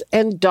Furness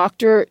and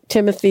Dr.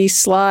 Timothy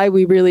Sly.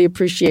 We really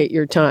appreciate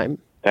your time.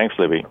 Thanks,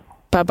 Libby.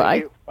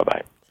 Bye-bye.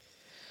 Bye-bye.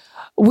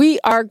 We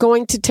are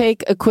going to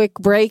take a quick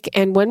break,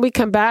 and when we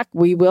come back,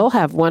 we will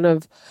have one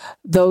of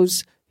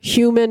those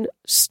human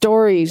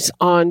stories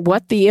on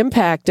what the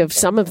impact of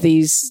some of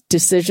these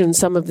decisions,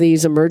 some of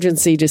these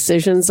emergency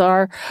decisions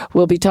are.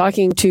 We'll be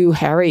talking to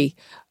Harry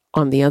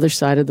on the other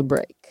side of the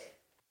break.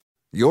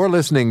 You're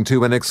listening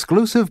to an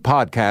exclusive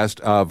podcast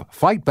of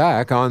Fight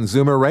Back on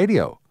Zoomer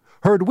Radio.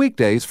 Heard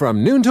weekdays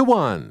from noon to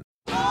 1.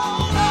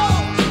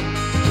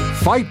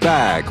 Fight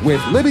Back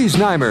with Libby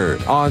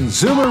Znaimer on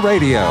Zoomer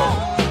Radio.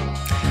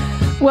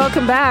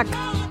 Welcome back.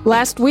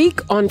 Last week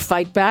on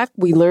Fight Back,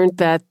 we learned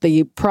that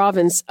the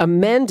province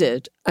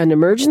amended an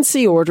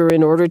emergency order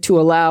in order to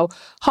allow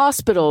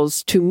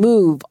hospitals to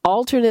move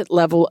alternate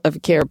level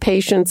of care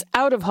patients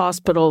out of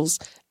hospitals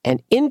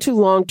and into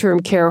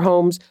long-term care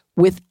homes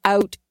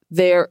without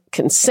their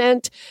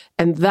consent,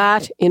 and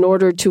that in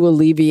order to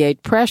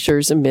alleviate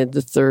pressures amid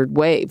the third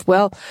wave.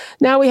 Well,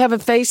 now we have a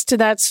face to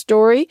that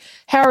story.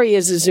 Harry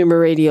is a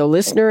Zoomer Radio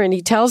listener, and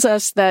he tells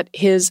us that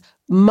his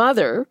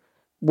mother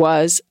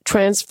was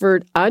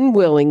transferred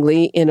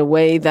unwillingly in a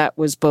way that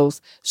was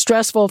both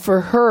stressful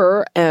for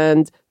her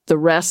and the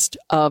rest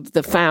of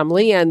the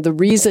family. And the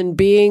reason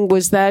being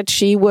was that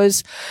she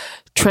was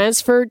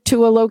transferred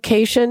to a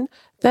location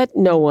that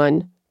no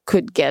one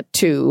could get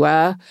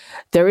to.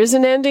 There is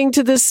an ending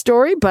to this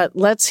story, but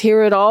let's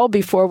hear it all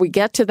before we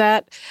get to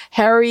that.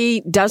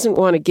 Harry doesn't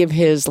want to give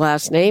his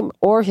last name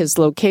or his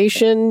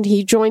location.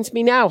 He joins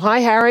me now. Hi,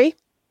 Harry.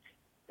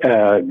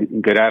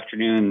 Good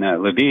afternoon,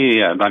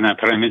 Libby. Bon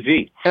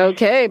après-midi.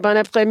 Okay, bon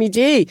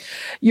après-midi.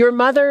 Your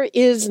mother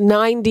is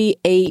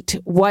 98.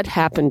 What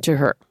happened to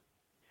her?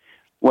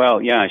 Well,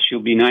 yeah,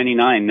 she'll be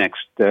 99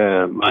 next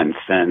month.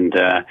 And,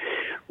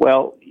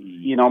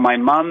 my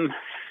mom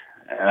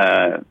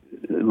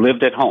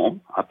lived at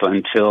home up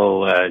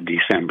until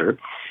December.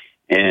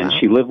 And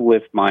she lived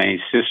with my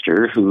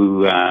sister,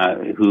 who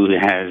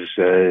is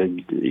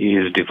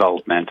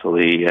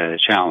developmentally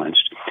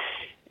challenged.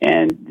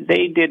 And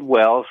they did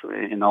well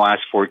in the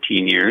last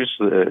 14 years,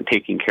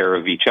 taking care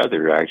of each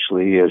other,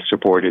 actually,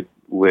 supported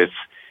with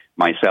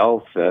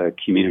myself,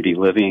 community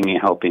living,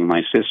 helping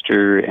my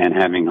sister, and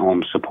having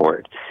home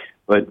support.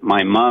 But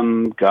my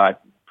mom got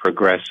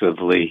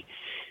progressively,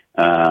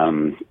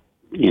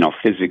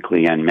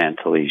 physically and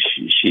mentally,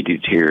 she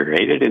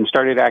deteriorated and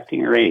started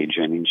acting her age.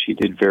 I mean, she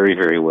did very,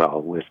 very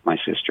well with my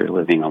sister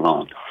living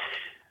alone.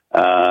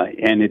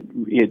 And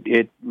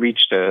it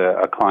reached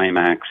a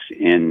climax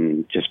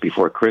in just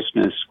before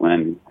Christmas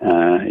when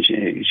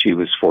she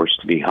was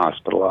forced to be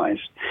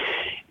hospitalized.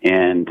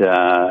 And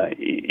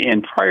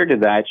prior to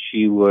that,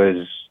 she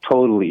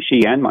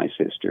and my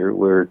sister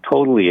were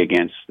totally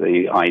against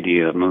the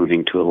idea of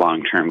moving to a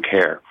long-term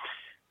care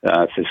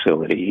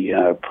facility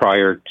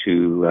prior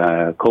to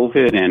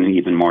COVID, and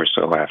even more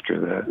so after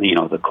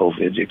the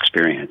COVID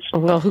experience.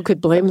 Well, who could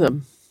blame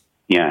them?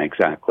 Yeah,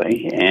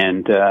 exactly.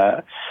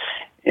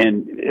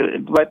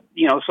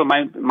 So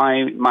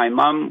my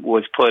mom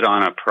was put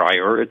on a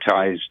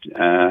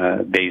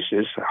prioritized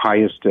basis,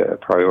 highest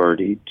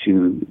priority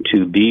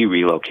to be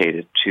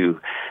relocated to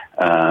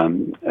a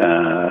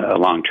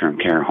long-term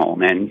care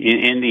home. And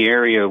in the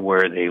area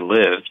where they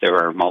live, there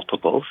are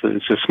multiples.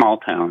 It's a small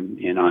town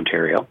in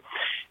Ontario,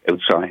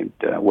 outside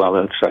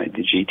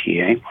the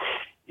GTA.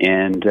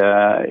 And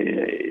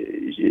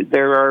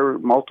there are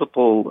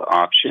multiple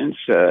options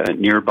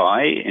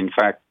nearby. In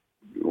fact,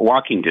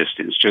 walking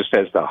distance, just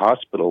as the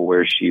hospital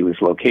where she was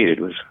located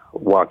was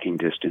walking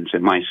distance.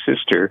 And my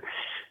sister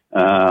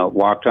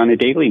walked on a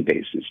daily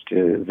basis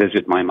to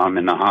visit my mom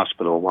in the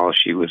hospital while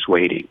she was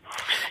waiting.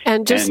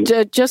 And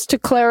just to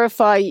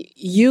clarify,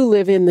 you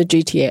live in the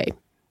GTA?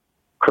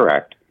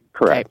 Correct.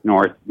 Okay.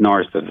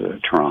 North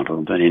of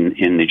Toronto, but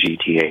in the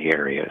GTA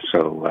area.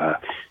 So,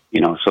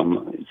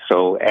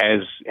 so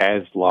as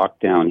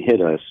lockdown hit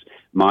us,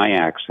 my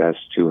access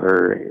to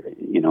her,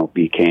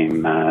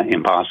 became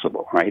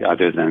impossible, right,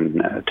 other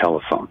than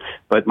telephone.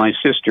 But my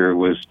sister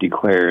was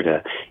declared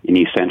an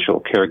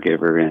essential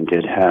caregiver and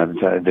did have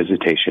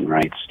visitation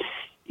rights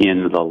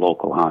in the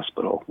local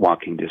hospital,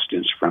 walking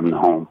distance from the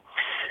home.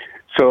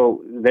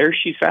 So there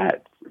she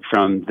sat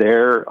from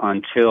there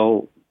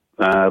until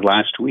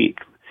last week.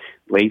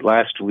 Late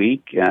last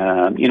week,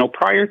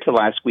 prior to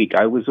last week,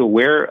 I was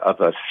aware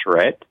of a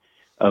threat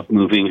of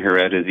moving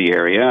her out of the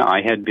area.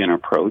 I had been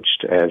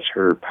approached as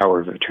her power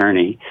of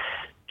attorney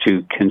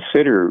to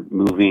consider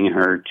moving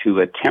her to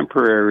a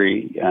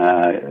temporary,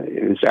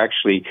 it was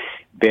actually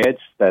beds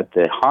that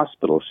the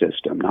hospital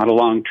system, not a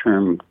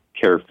long-term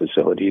care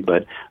facility,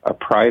 but a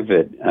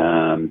private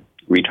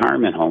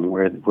retirement home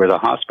where the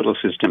hospital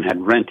system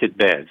had rented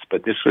beds.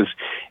 But this was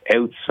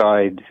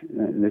outside,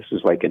 this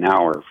was like an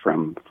hour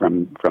from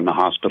the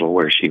hospital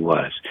where she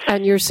was.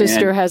 And your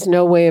sister has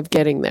no way of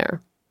getting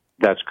there.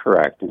 That's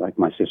correct. Like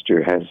my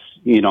sister has,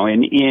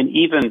 and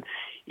even,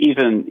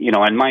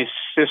 and my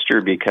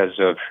sister, because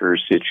of her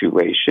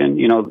situation,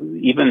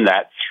 even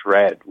that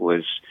threat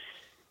was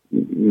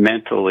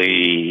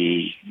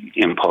mentally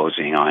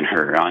imposing on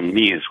her, on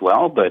me as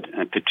well, but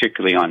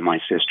particularly on my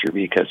sister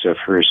because of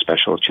her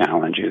special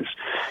challenges.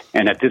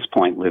 And at this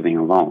point, living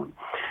alone,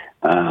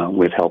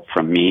 with help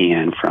from me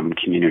and from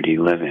community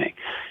living.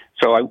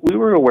 So we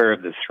were aware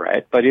of the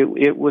threat, but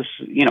it was,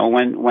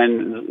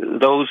 when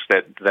those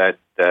that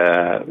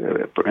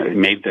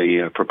made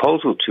the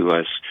proposal to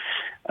us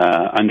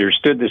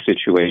understood the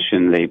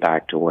situation, they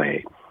backed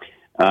away.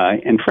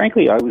 And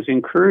frankly, I was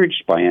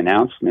encouraged by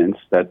announcements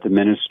that the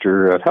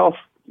Minister of Health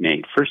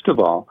made. First of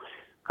all,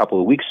 a couple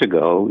of weeks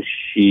ago,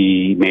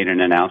 she made an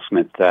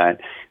announcement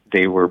that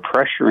they were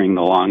pressuring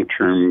the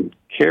long-term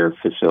care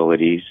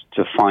facilities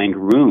to find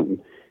room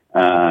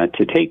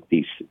to take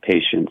these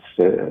patients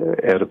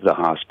out of the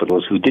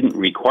hospitals who didn't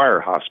require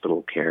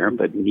hospital care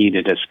but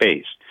needed a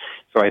space.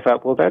 So I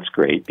thought, well, that's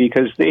great,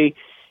 because they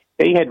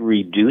had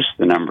reduced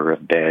the number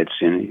of beds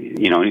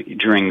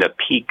during the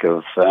peak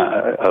of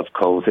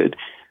COVID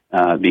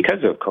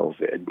because of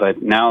COVID.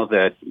 But now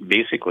that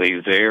basically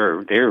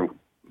they're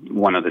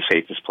one of the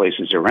safest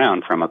places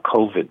around from a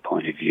COVID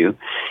point of view,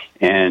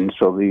 and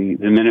so the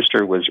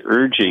minister was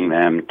urging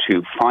them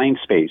to find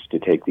space to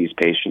take these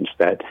patients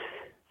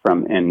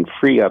and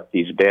free up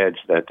these beds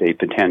that they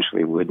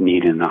potentially would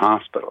need in the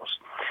hospitals.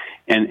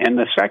 And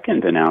the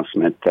second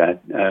announcement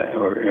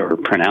or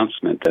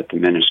pronouncement that the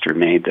minister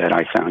made that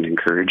I found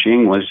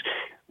encouraging was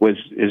was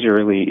as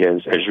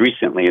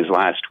recently as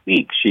last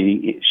week.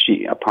 She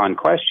upon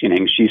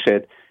questioning, she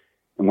said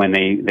when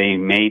they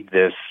made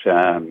this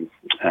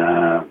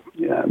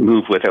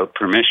move without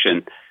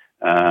permission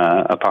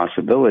a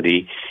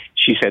possibility,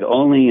 she said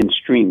only in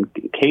extreme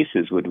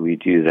cases would we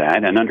do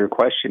that. And under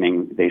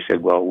questioning, they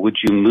said, well, would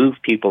you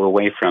move people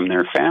away from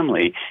their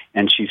family?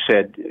 And she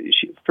said,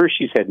 first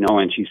she said no,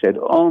 and she said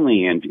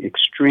only in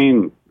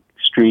extreme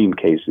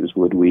cases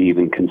would we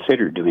even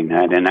consider doing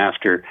that, and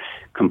after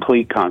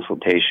complete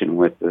consultation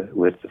with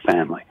the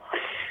family.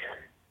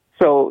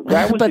 So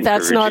that was but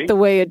that's not the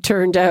way it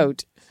turned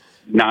out.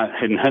 Not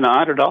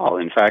at all.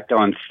 In fact,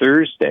 on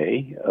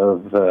Thursday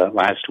of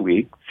last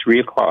week,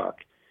 3:00,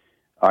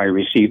 I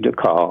received a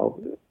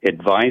call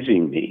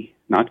advising me,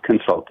 not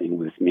consulting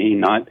with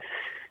me,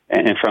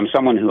 and from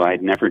someone who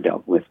I'd never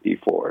dealt with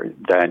before,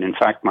 that in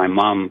fact my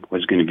mom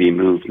was going to be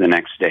moved the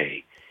next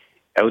day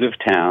out of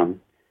town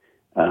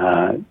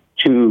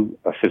to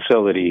a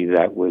facility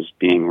that was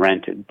being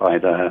rented by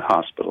the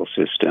hospital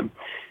system.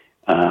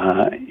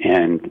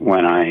 And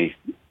when I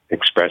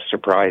expressed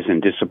surprise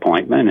and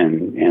disappointment,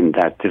 and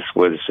that this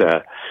was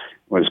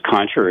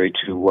contrary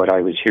to what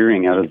I was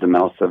hearing out of the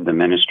mouth of the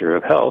Minister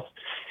of Health,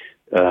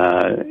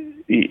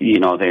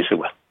 they said,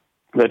 well,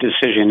 the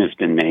decision has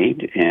been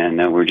made,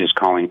 and we're just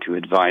calling to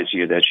advise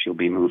you that she'll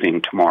be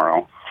moving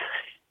tomorrow.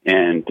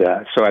 And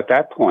so at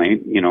that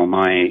point,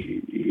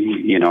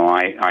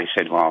 I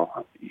said,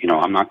 well,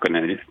 I'm not going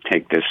to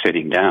take this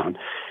sitting down.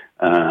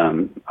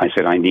 I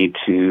said, I need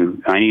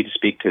to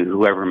speak to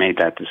whoever made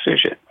that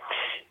decision.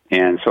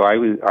 And so I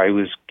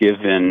was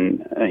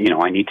given,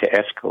 I need to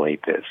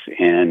escalate this.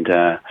 And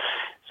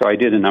so I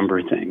did a number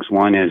of things.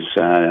 One is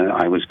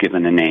I was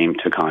given a name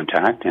to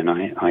contact, and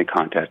I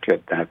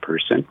contacted that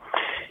person.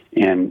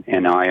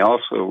 And I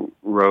also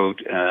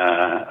wrote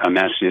a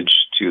message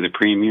to the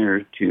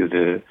Premier, to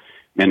the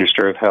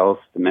Minister of Health,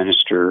 the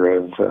Minister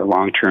of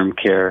Long-Term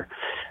Care,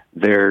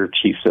 their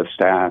chiefs of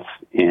staff,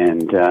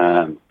 and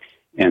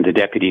the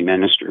deputy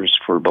ministers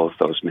for both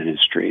those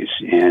ministries,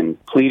 and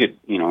pleaded,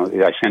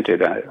 I sent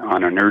it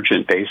on an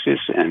urgent basis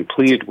and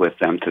pleaded with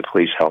them to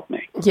please help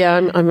me.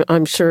 Yeah,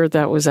 I'm sure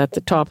that was at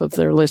the top of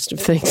their list of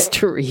things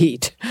to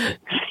read.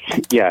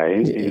 Yeah,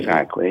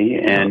 exactly.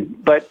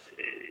 But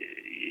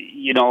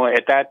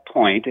at that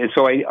point, and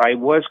so I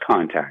was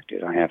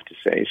contacted, I have to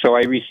say. So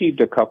I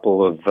received a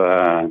couple of,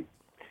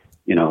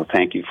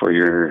 thank you for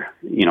your,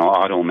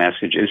 auto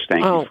messages.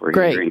 Thank you for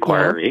your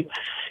inquiry. Yeah.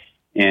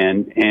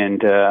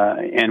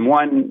 And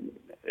one,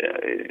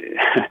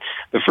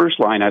 the first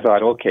line, I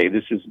thought, okay,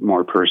 this is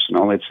more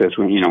personal. It says,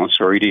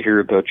 sorry to hear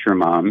about your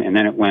mom. And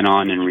then it went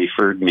on and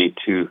referred me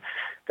to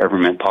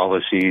government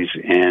policies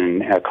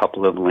and a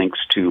couple of links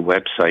to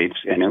websites.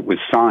 And it was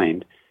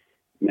signed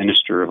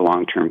Minister of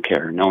Long-Term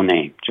Care, no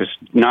name, just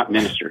not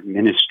minister,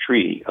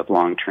 Ministry of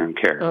Long-Term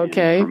Care.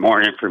 Okay. And for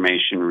more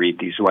information, read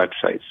these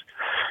websites.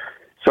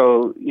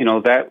 So,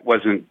 that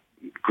wasn't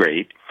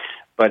great.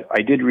 But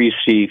I did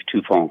receive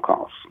 2 phone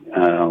calls.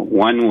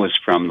 One was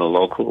from the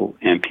local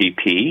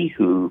MPP,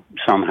 who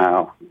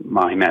somehow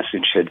my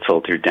message had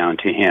filtered down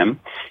to him.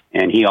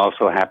 And he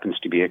also happens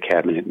to be a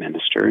cabinet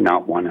minister,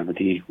 not one of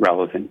the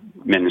relevant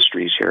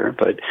ministries here.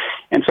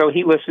 And so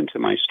he listened to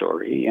my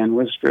story and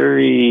was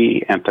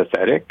very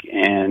empathetic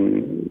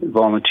and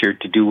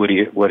volunteered to do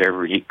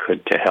whatever he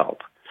could to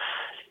help.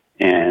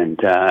 And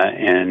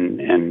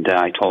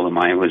I told him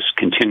I was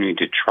continuing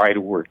to try to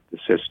work the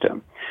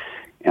system.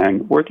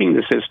 And working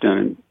the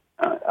system,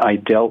 I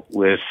dealt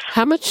with...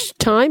 How much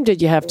time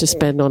did you have to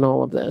spend on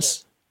all of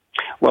this?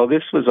 Well,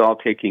 this was all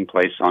taking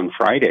place on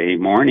Friday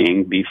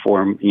morning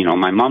before,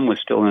 my mom was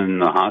still in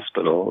the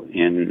hospital,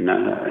 in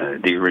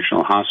the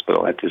original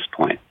hospital at this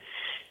point.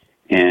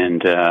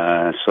 And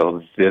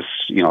so this,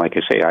 like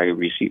I say, I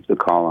received the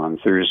call on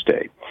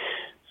Thursday.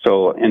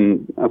 So,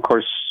 and of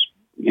course,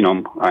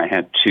 I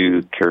had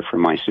to care for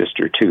my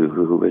sister, too,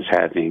 who was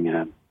having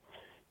an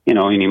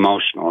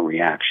emotional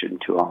reaction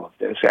to all of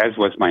this, as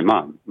was my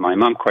mom. My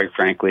mom, quite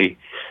frankly,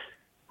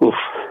 oof.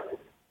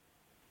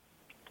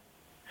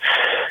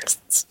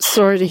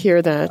 Sorry to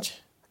hear that.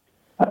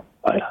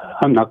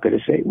 I'm not going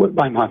to say what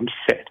my mom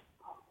said.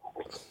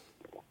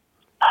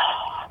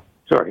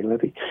 Sorry,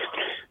 Libby.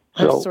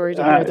 I'm sorry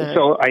to hear that.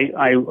 So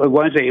I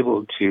was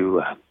able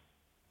to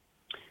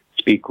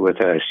speak with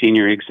a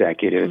senior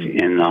executive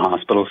in the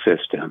hospital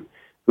system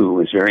who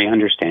was very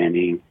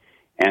understanding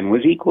and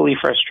was equally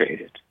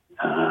frustrated.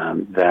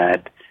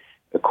 That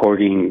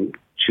according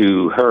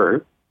to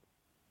her,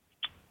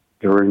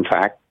 there were in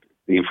fact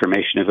the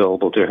information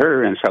available to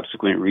her and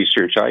subsequent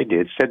research I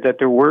did said that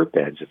there were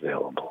beds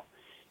available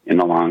in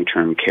the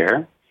long-term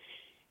care.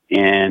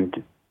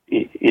 And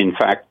in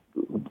fact,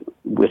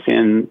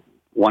 within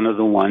one of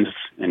the ones,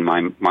 in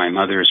my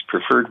mother's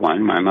preferred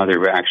one, my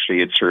mother actually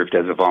had served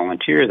as a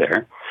volunteer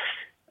there,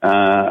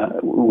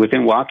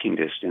 within walking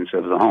distance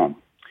of the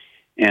home.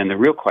 And the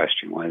real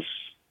question was,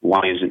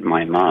 why isn't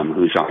my mom,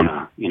 who's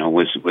on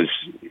was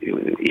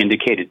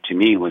indicated to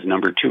me was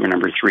number 2 or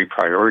number 3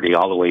 priority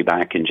all the way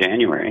back in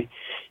January,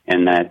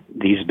 and that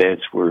these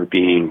beds were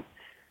being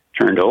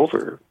turned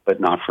over, but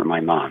not for my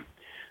mom.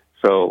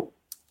 So,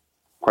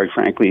 quite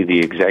frankly, the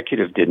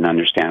executive didn't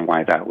understand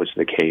why that was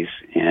the case,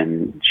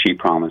 and she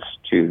promised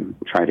to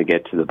try to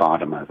get to the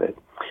bottom of it.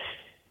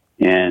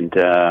 And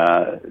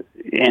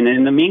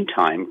in the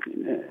meantime,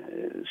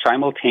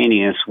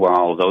 simultaneous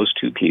while those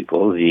two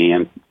people,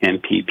 the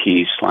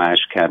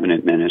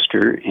MPP/cabinet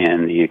minister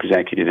and the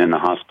executive in the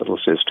hospital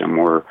system,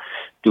 were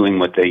doing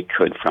what they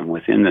could from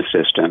within the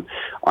system,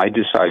 I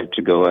decided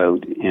to go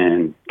out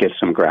and get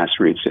some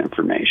grassroots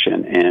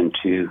information and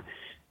to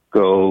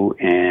go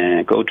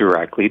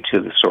directly to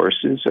the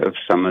sources of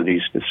some of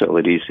these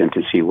facilities and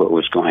to see what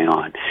was going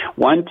on.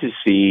 One, to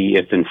see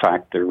if in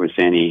fact there was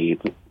any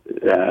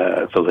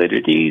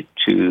validity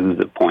to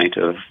the point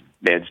of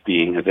beds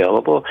being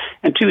available,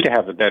 and two, to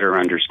have a better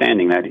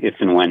understanding that if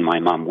and when my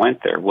mom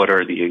went there, what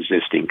are the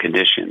existing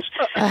conditions?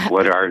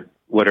 What are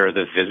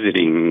the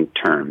visiting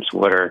terms?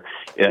 What are,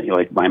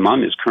 like, my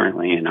mom is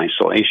currently in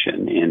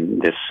isolation in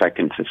this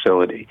second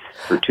facility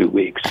for 2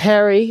 weeks.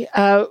 Harry,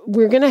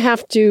 we're going to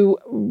have to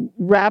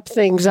wrap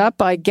things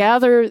up. I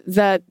gather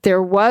that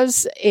there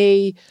was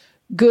a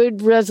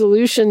good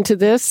resolution to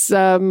this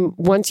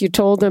once you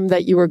told them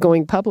that you were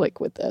going public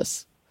with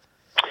this.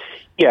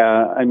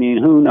 Yeah, I mean,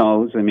 who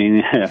knows? I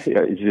mean,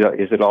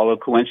 is it all a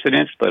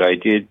coincidence? But I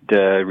did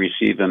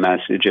receive a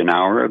message an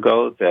hour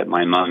ago that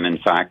my mom, in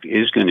fact,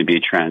 is going to be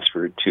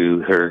transferred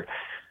to her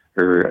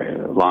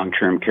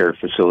long-term care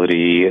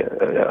facility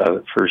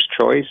first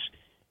choice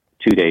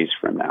 2 days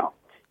from now.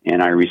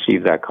 And I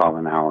received that call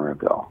an hour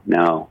ago.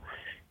 Now,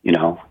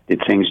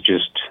 did things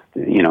just,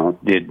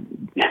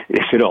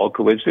 is it all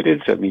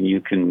coincidence? I mean,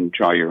 you can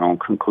draw your own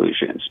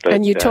conclusions. But,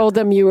 and you told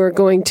them you were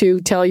going to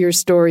tell your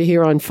story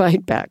here on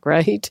Fight Back,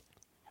 right?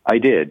 I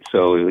did.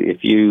 So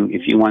if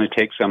you want to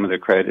take some of the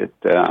credit,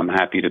 I'm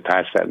happy to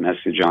pass that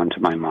message on to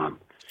my mom.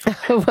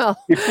 Well,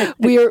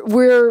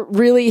 we're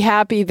really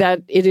happy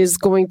that it is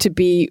going to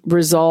be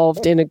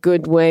resolved in a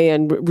good way,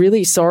 and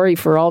really sorry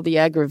for all the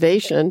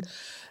aggravation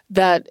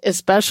that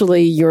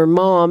especially your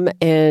mom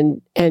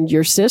and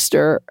your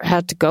sister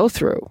had to go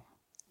through.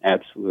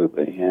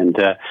 Absolutely. And,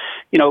 I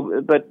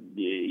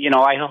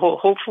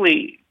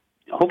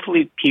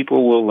hopefully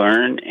people will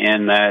learn,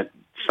 and that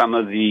some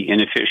of the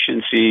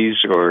inefficiencies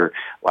or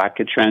lack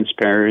of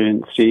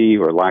transparency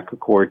or lack of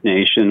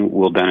coordination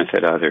will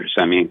benefit others.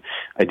 I mean,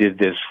 I did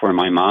this for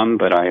my mom,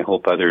 but I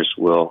hope others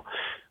will.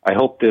 I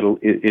hope that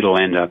it'll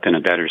end up in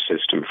a better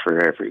system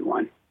for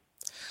everyone.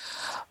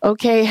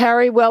 Okay,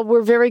 Harry, well,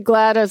 we're very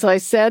glad, as I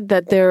said,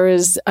 that there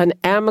is an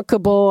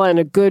amicable and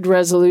a good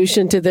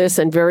resolution to this,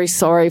 and very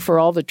sorry for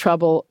all the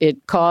trouble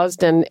it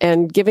caused,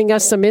 and giving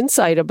us some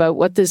insight about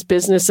what this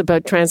business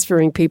about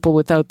transferring people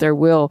without their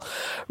will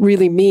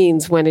really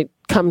means when it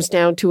comes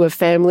down to a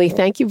family.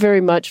 Thank you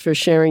very much for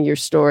sharing your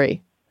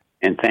story.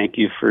 And thank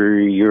you for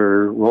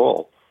your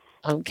role.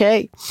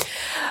 Okay.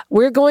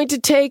 We're going to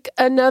take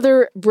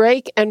another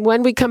break, and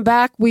when we come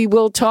back, we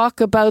will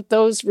talk about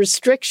those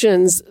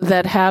restrictions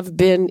that have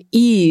been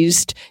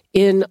eased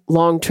in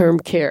long-term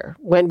care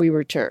when we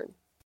return.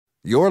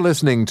 You're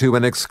listening to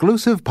an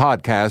exclusive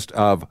podcast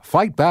of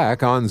Fight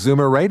Back on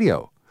Zoomer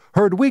Radio.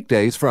 Heard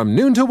weekdays from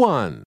noon to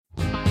 1.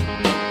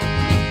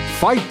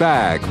 Fight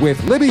Back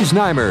with Libby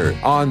Znaimer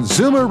on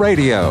Zoomer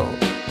Radio.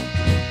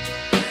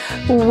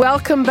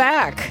 Welcome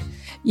back.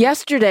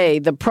 Yesterday,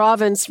 the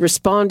province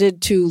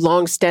responded to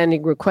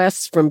long-standing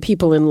requests from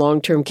people in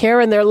long-term care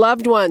and their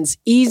loved ones,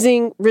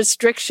 easing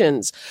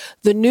restrictions.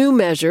 The new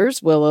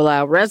measures will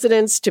allow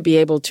residents to be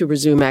able to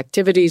resume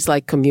activities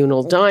like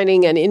communal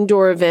dining and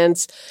indoor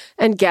events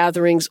and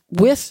gatherings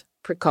with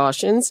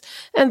precautions,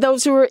 and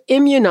those who are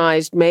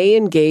immunized may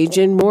engage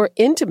in more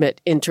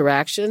intimate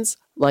interactions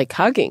like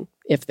hugging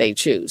if they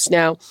choose.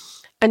 Now,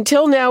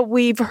 until now,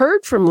 we've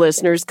heard from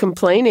listeners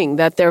complaining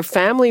that their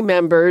family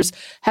members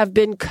have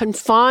been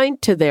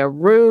confined to their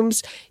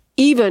rooms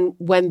even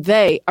when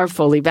they are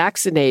fully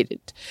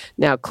vaccinated.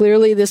 Now,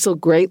 clearly, this will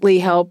greatly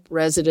help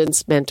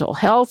residents' mental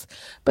health,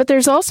 but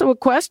there's also a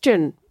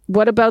question.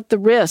 What about the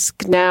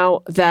risk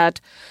now that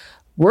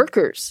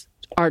workers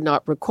are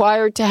not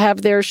required to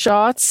have their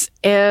shots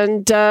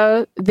and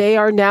they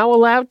are now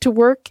allowed to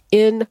work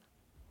in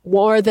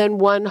more than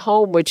one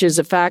home, which is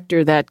a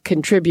factor that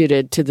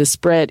contributed to the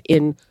spread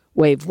in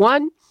Wave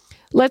 1.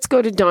 Let's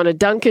go to Donna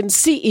Duncan,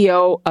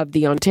 CEO of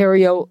the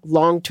Ontario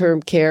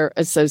Long-Term Care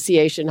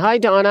Association. Hi,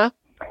 Donna.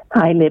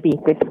 Hi, Libby.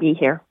 Good to be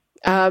here.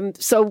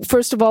 So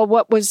first of all,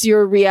 what was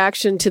your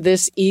reaction to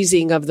this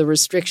easing of the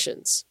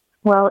restrictions?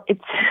 Well,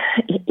 it's,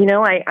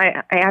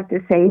 I have to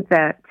say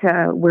that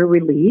we're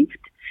relieved.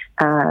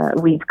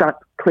 We've got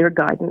clear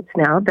guidance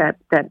now that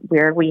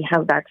where we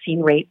have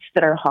vaccine rates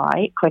that are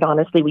high, quite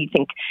honestly, we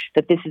think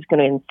that this is going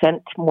to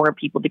incent more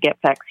people to get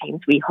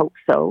vaccines. We hope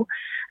so.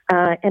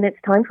 And it's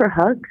time for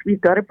hugs.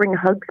 We've got to bring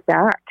hugs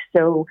back.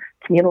 So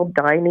communal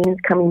dining is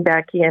coming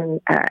back in,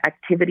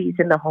 activities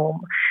in the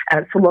home.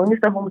 So long as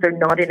the homes are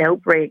not in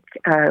outbreak,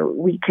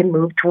 we can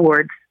move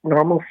towards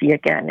normalcy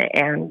again.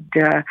 And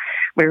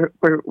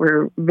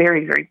we're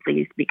very, very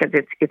pleased because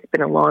it's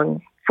been a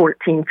long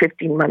 14,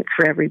 15 months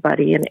for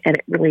everybody, and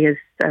it really is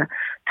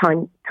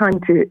time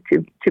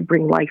to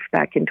bring life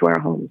back into our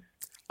homes.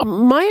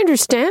 My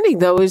understanding,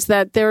 though, is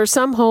that there are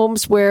some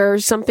homes where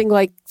something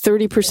like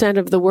 30%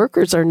 of the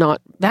workers are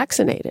not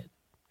vaccinated.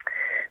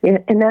 Yeah,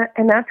 and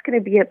that's going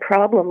to be a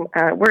problem.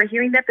 We're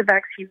hearing that the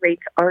vaccine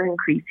rates are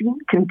increasing,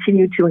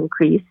 continue to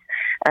increase,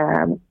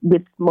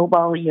 with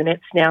mobile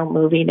units now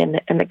moving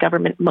and the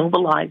government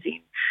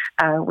mobilizing.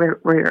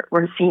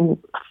 We're seeing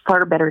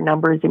far better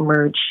numbers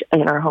emerge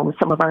in our homes.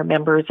 Some of our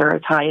members are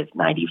as high as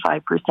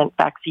 95%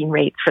 vaccine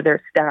rates for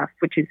their staff,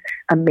 which is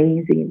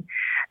amazing.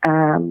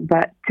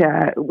 But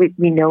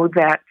we know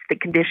that the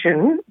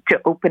condition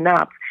to open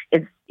up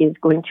is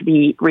going to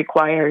be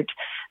required.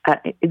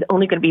 It's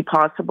only going to be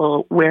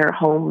possible where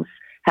homes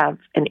have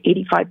an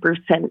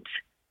 85%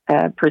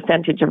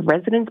 percentage of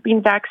residents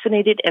being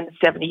vaccinated and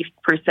 70%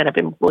 of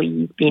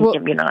employees being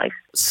immunized.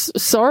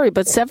 Sorry,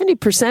 but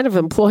 70% of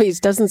employees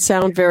doesn't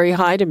sound very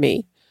high to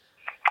me.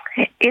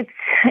 It's,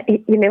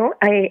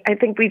 I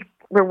think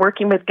we're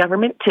working with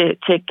government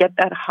to get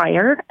that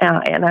higher.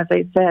 And as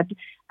I said,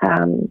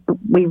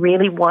 we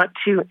really want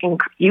to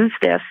use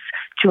this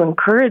to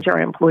encourage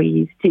our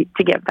employees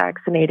to get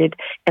vaccinated.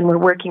 And we're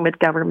working with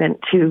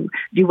government to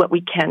do what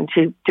we can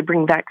to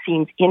bring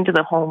vaccines into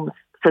the homes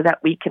so that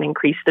we can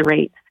increase the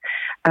rates.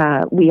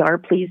 We are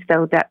pleased,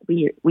 though, that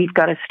we've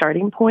got a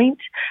starting point.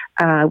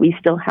 We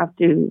still have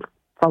to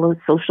follow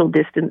social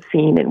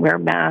distancing and wear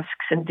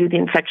masks and do the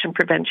infection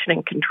prevention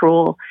and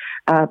control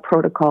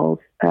protocols.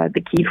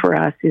 The key for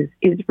us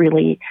is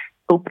really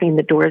opening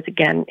the doors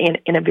again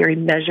in a very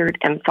measured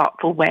and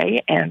thoughtful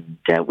way. And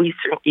we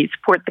certainly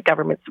support the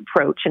government's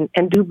approach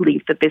and do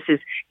believe that this is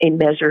a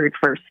measured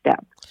first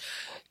step.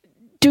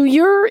 Do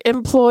your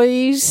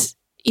employees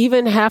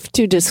even have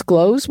to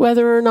disclose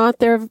whether or not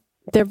they're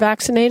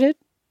vaccinated?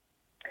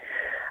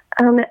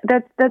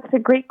 That's a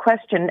great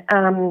question.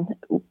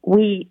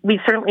 We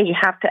certainly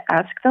have to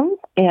ask them,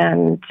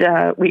 and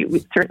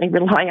we certainly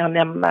rely on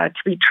them to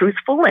be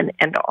truthful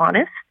and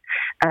honest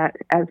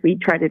as we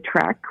try to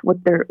track what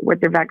their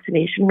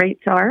vaccination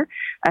rates are.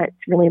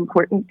 It's really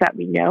important that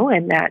we know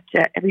and that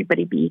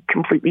everybody be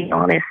completely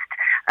honest.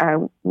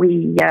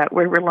 We're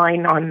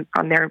relying on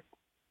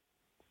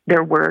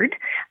their word,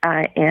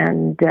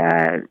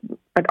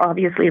 but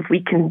obviously, if we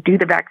can do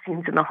the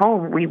vaccines in the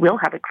home, we will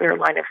have a clear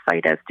line of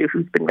sight as to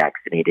who's been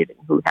vaccinated and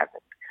who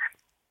hasn't.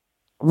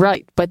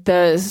 Right, but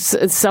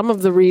some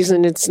of the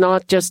reason it's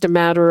not just a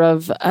matter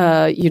of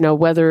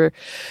whether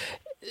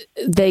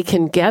they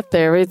can get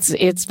there.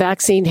 It's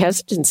vaccine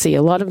hesitancy.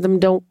 A lot of them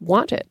don't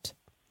want it.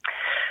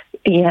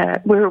 Yeah,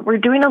 we're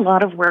doing a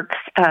lot of work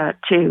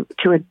to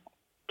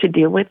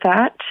deal with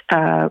that.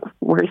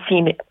 We're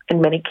seeing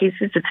in many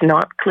cases it's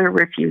not clear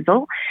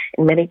refusal.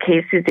 In many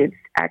cases it's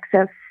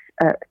access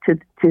to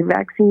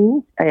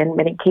vaccines. In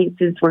many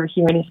cases we're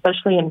hearing,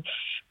 especially in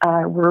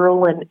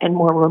rural and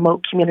more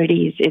remote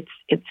communities,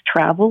 it's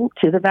travel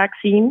to the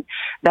vaccine.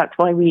 That's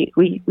why we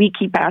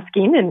keep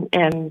asking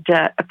and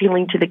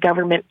appealing to the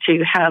government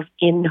to have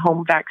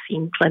in-home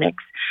vaccine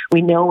clinics.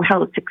 We know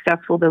how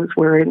successful those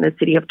were in the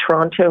city of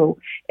Toronto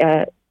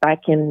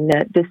back in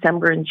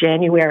December and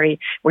January,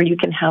 where you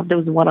can have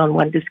those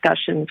one-on-one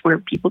discussions where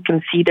people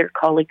can see their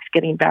colleagues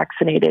getting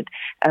vaccinated.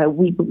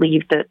 We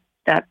believe that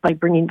by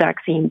bringing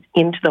vaccines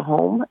into the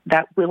home,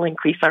 that will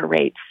increase our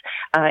rates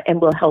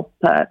and will help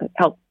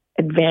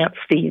advance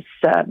these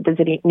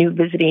new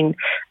visiting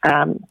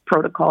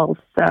protocols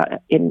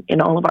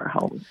in all of our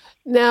homes.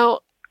 Now,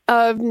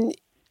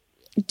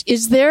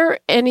 is there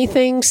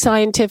anything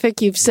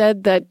scientific? You've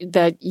said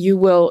that you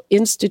will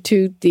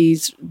institute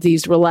these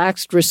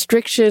relaxed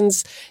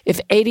restrictions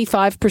if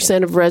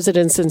 85% of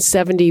residents and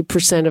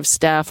 70% of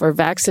staff are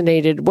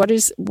vaccinated. What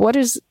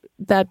is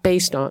that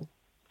based on?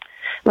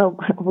 Well,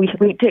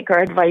 we take our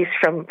advice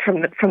from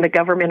the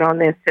government on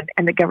this,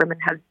 and the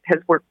government has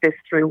worked this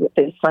through with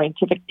the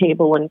scientific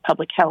table and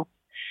public health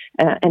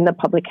and the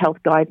public health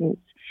guidance.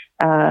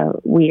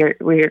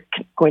 We're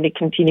going to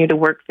continue to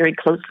work very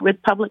closely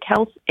with public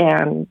health,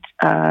 and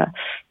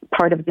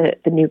part of the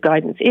new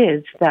guidance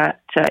is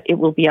that it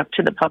will be up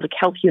to the public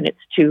health units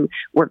to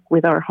work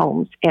with our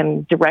homes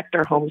and direct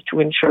our homes to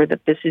ensure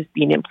that this is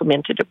being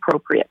implemented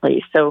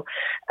appropriately. So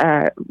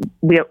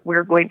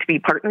we're going to be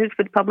partners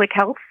with public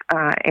health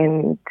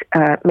and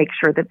make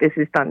sure that this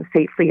is done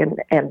safely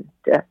and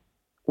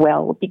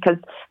well, because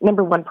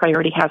number one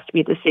priority has to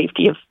be the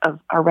safety of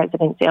our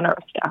residents and our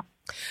staff.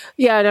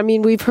 Yeah, and I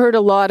mean, we've heard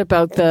a lot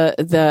about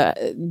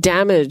the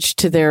damage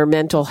to their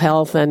mental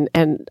health,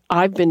 and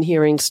I've been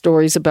hearing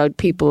stories about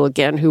people,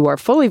 again, who are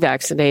fully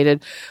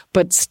vaccinated,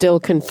 but still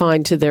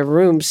confined to their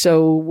rooms.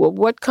 So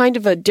what kind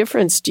of a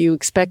difference do you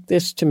expect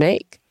this to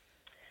make?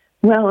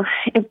 Well,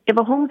 if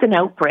a home's an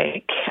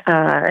outbreak,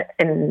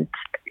 and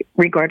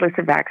regardless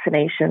of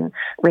vaccination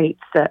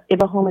rates,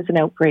 if a home is an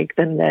outbreak,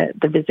 then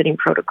the visiting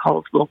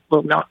protocols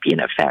will not be in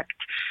effect.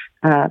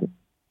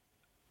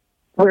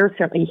 we're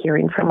certainly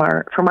hearing from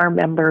our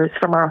members,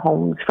 from our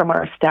homes, from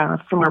our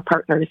staff, from our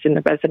partners in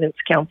the Residence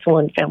Council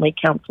and Family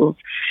Councils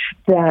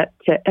that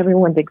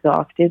everyone's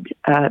exhausted.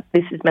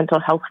 This is Mental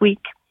Health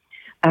Week.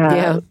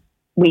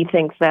 We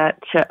think that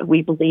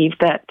we believe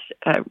that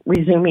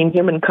resuming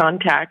human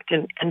contact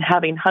and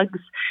having hugs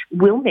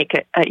will make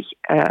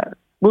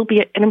will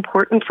be an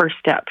important first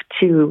step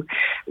to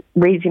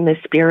raising the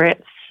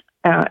spirits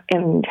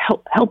and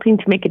helping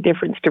to make a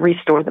difference to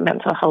restore the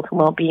mental health and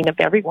well-being of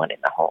everyone in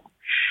the home.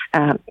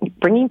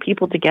 Bringing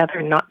people together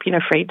and not being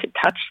afraid to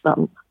touch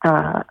them.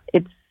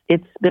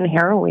 It's been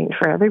harrowing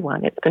for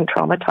everyone. It's been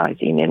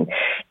traumatizing,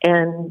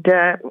 and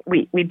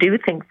we do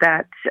think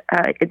that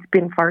it's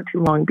been far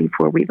too long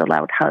before we've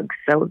allowed hugs.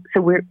 So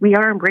we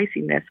are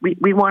embracing this.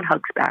 We want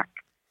hugs back.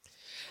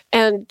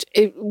 And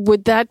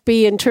would that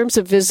be, in terms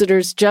of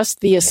visitors,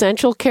 just the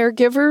essential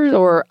caregivers,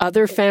 or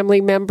other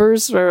family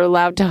members are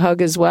allowed to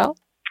hug as well?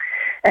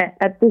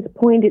 At this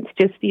point, it's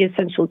just the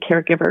essential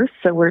caregivers,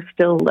 so we're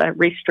still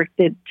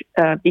restricted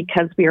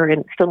because we are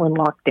still in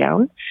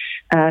lockdown.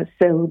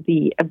 So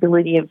the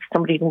ability of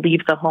somebody to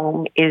leave the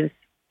home is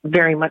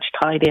very much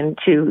tied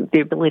into the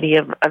ability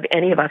of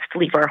any of us to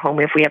leave our home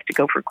if we have to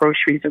go for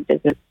groceries or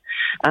visits.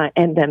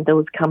 And then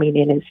those coming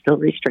in is still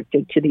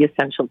restricted to the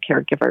essential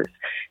caregivers.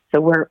 So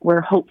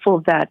we're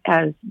hopeful that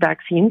as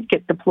vaccines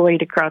get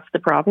deployed across the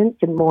province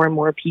and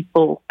more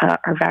people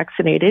are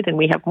vaccinated, and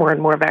we have more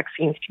and more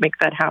vaccines to make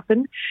that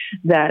happen,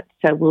 that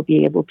we'll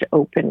be able to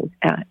open.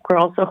 We're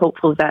also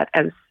hopeful that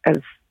as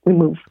we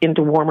move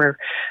into warmer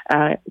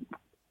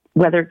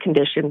weather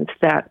conditions,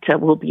 that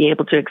we'll be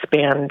able to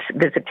expand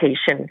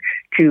visitation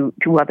to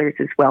others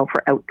as well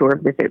for outdoor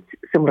visits,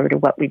 similar to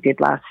what we did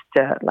last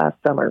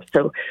summer.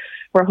 So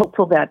we're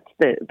hopeful that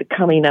the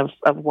coming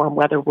of warm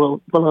weather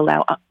will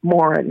allow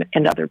more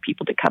and other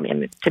people to come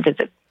in to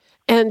visit.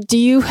 And do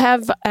you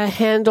have a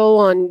handle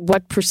on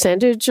what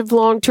percentage of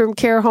long-term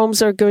care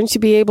homes are going to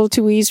be able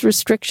to ease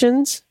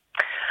restrictions?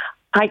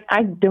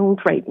 I don't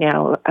right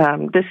now.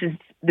 This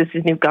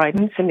is new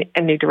guidance and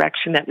new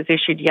direction that was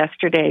issued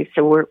yesterday.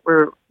 So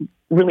we're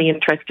really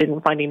interested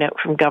in finding out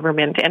from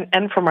government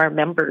and from our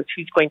members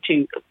who's going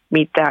to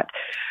meet that.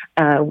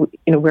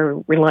 We're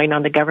relying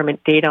on the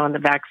government data on the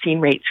vaccine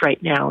rates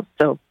right now.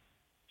 So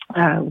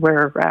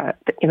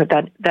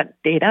that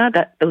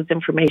data, those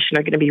information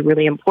are going to be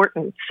really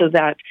important so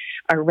that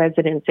our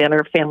residents and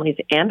our families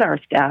and our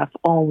staff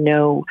all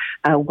know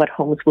what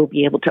homes will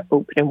be able to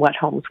open and what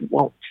homes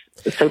won't.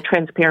 So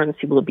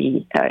transparency will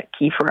be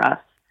key for us.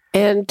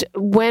 And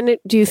when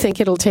do you think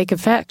it'll take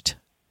effect?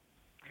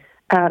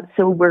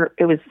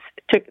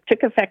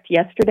 Took effect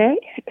yesterday.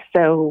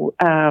 So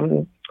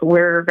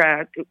we're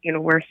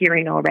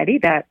hearing already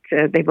that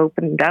they've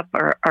opened up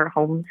our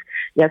homes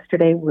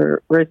yesterday.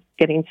 We're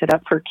getting set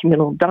up for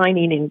communal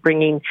dining and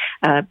bringing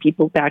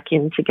people back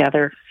in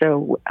together.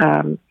 So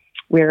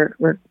we're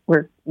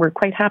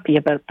quite happy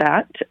about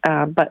that.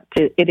 But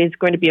it is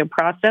going to be a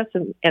process,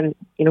 and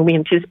we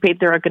anticipate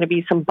there are going to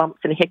be some bumps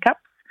and hiccups.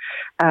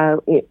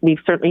 We've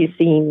certainly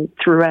seen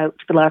throughout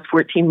the last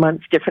 14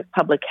 months, different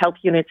public health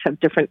units have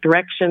different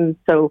directions.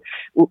 So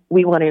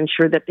we want to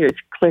ensure that there's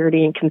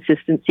clarity and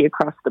consistency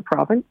across the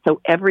province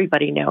so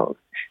everybody knows.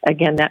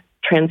 Again, that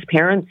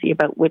transparency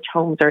about which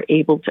homes are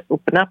able to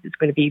open up is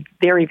going to be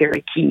very,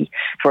 very key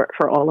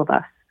for all of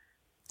us.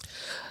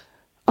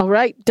 All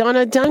right.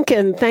 Donna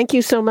Duncan, thank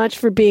you so much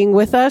for being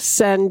with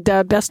us, and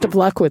best of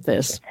luck with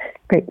this.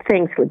 Great.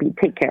 Thanks, Libby.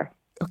 Take care.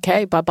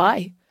 Okay.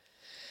 Bye-bye.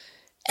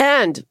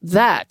 And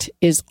that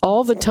is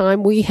all the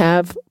time we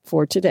have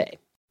for today.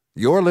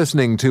 You're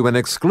listening to an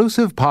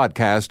exclusive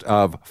podcast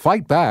of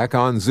Fight Back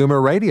on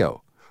Zoomer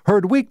Radio.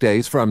 Heard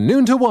weekdays from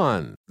noon to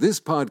 1. This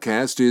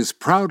podcast is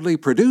proudly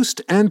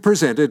produced and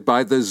presented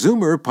by the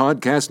Zoomer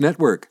Podcast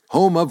Network,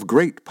 home of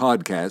great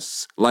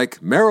podcasts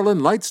like Marilyn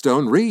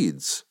Lightstone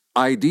Reads,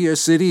 Idea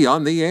City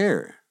on the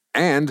Air,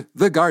 and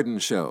The Garden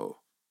Show.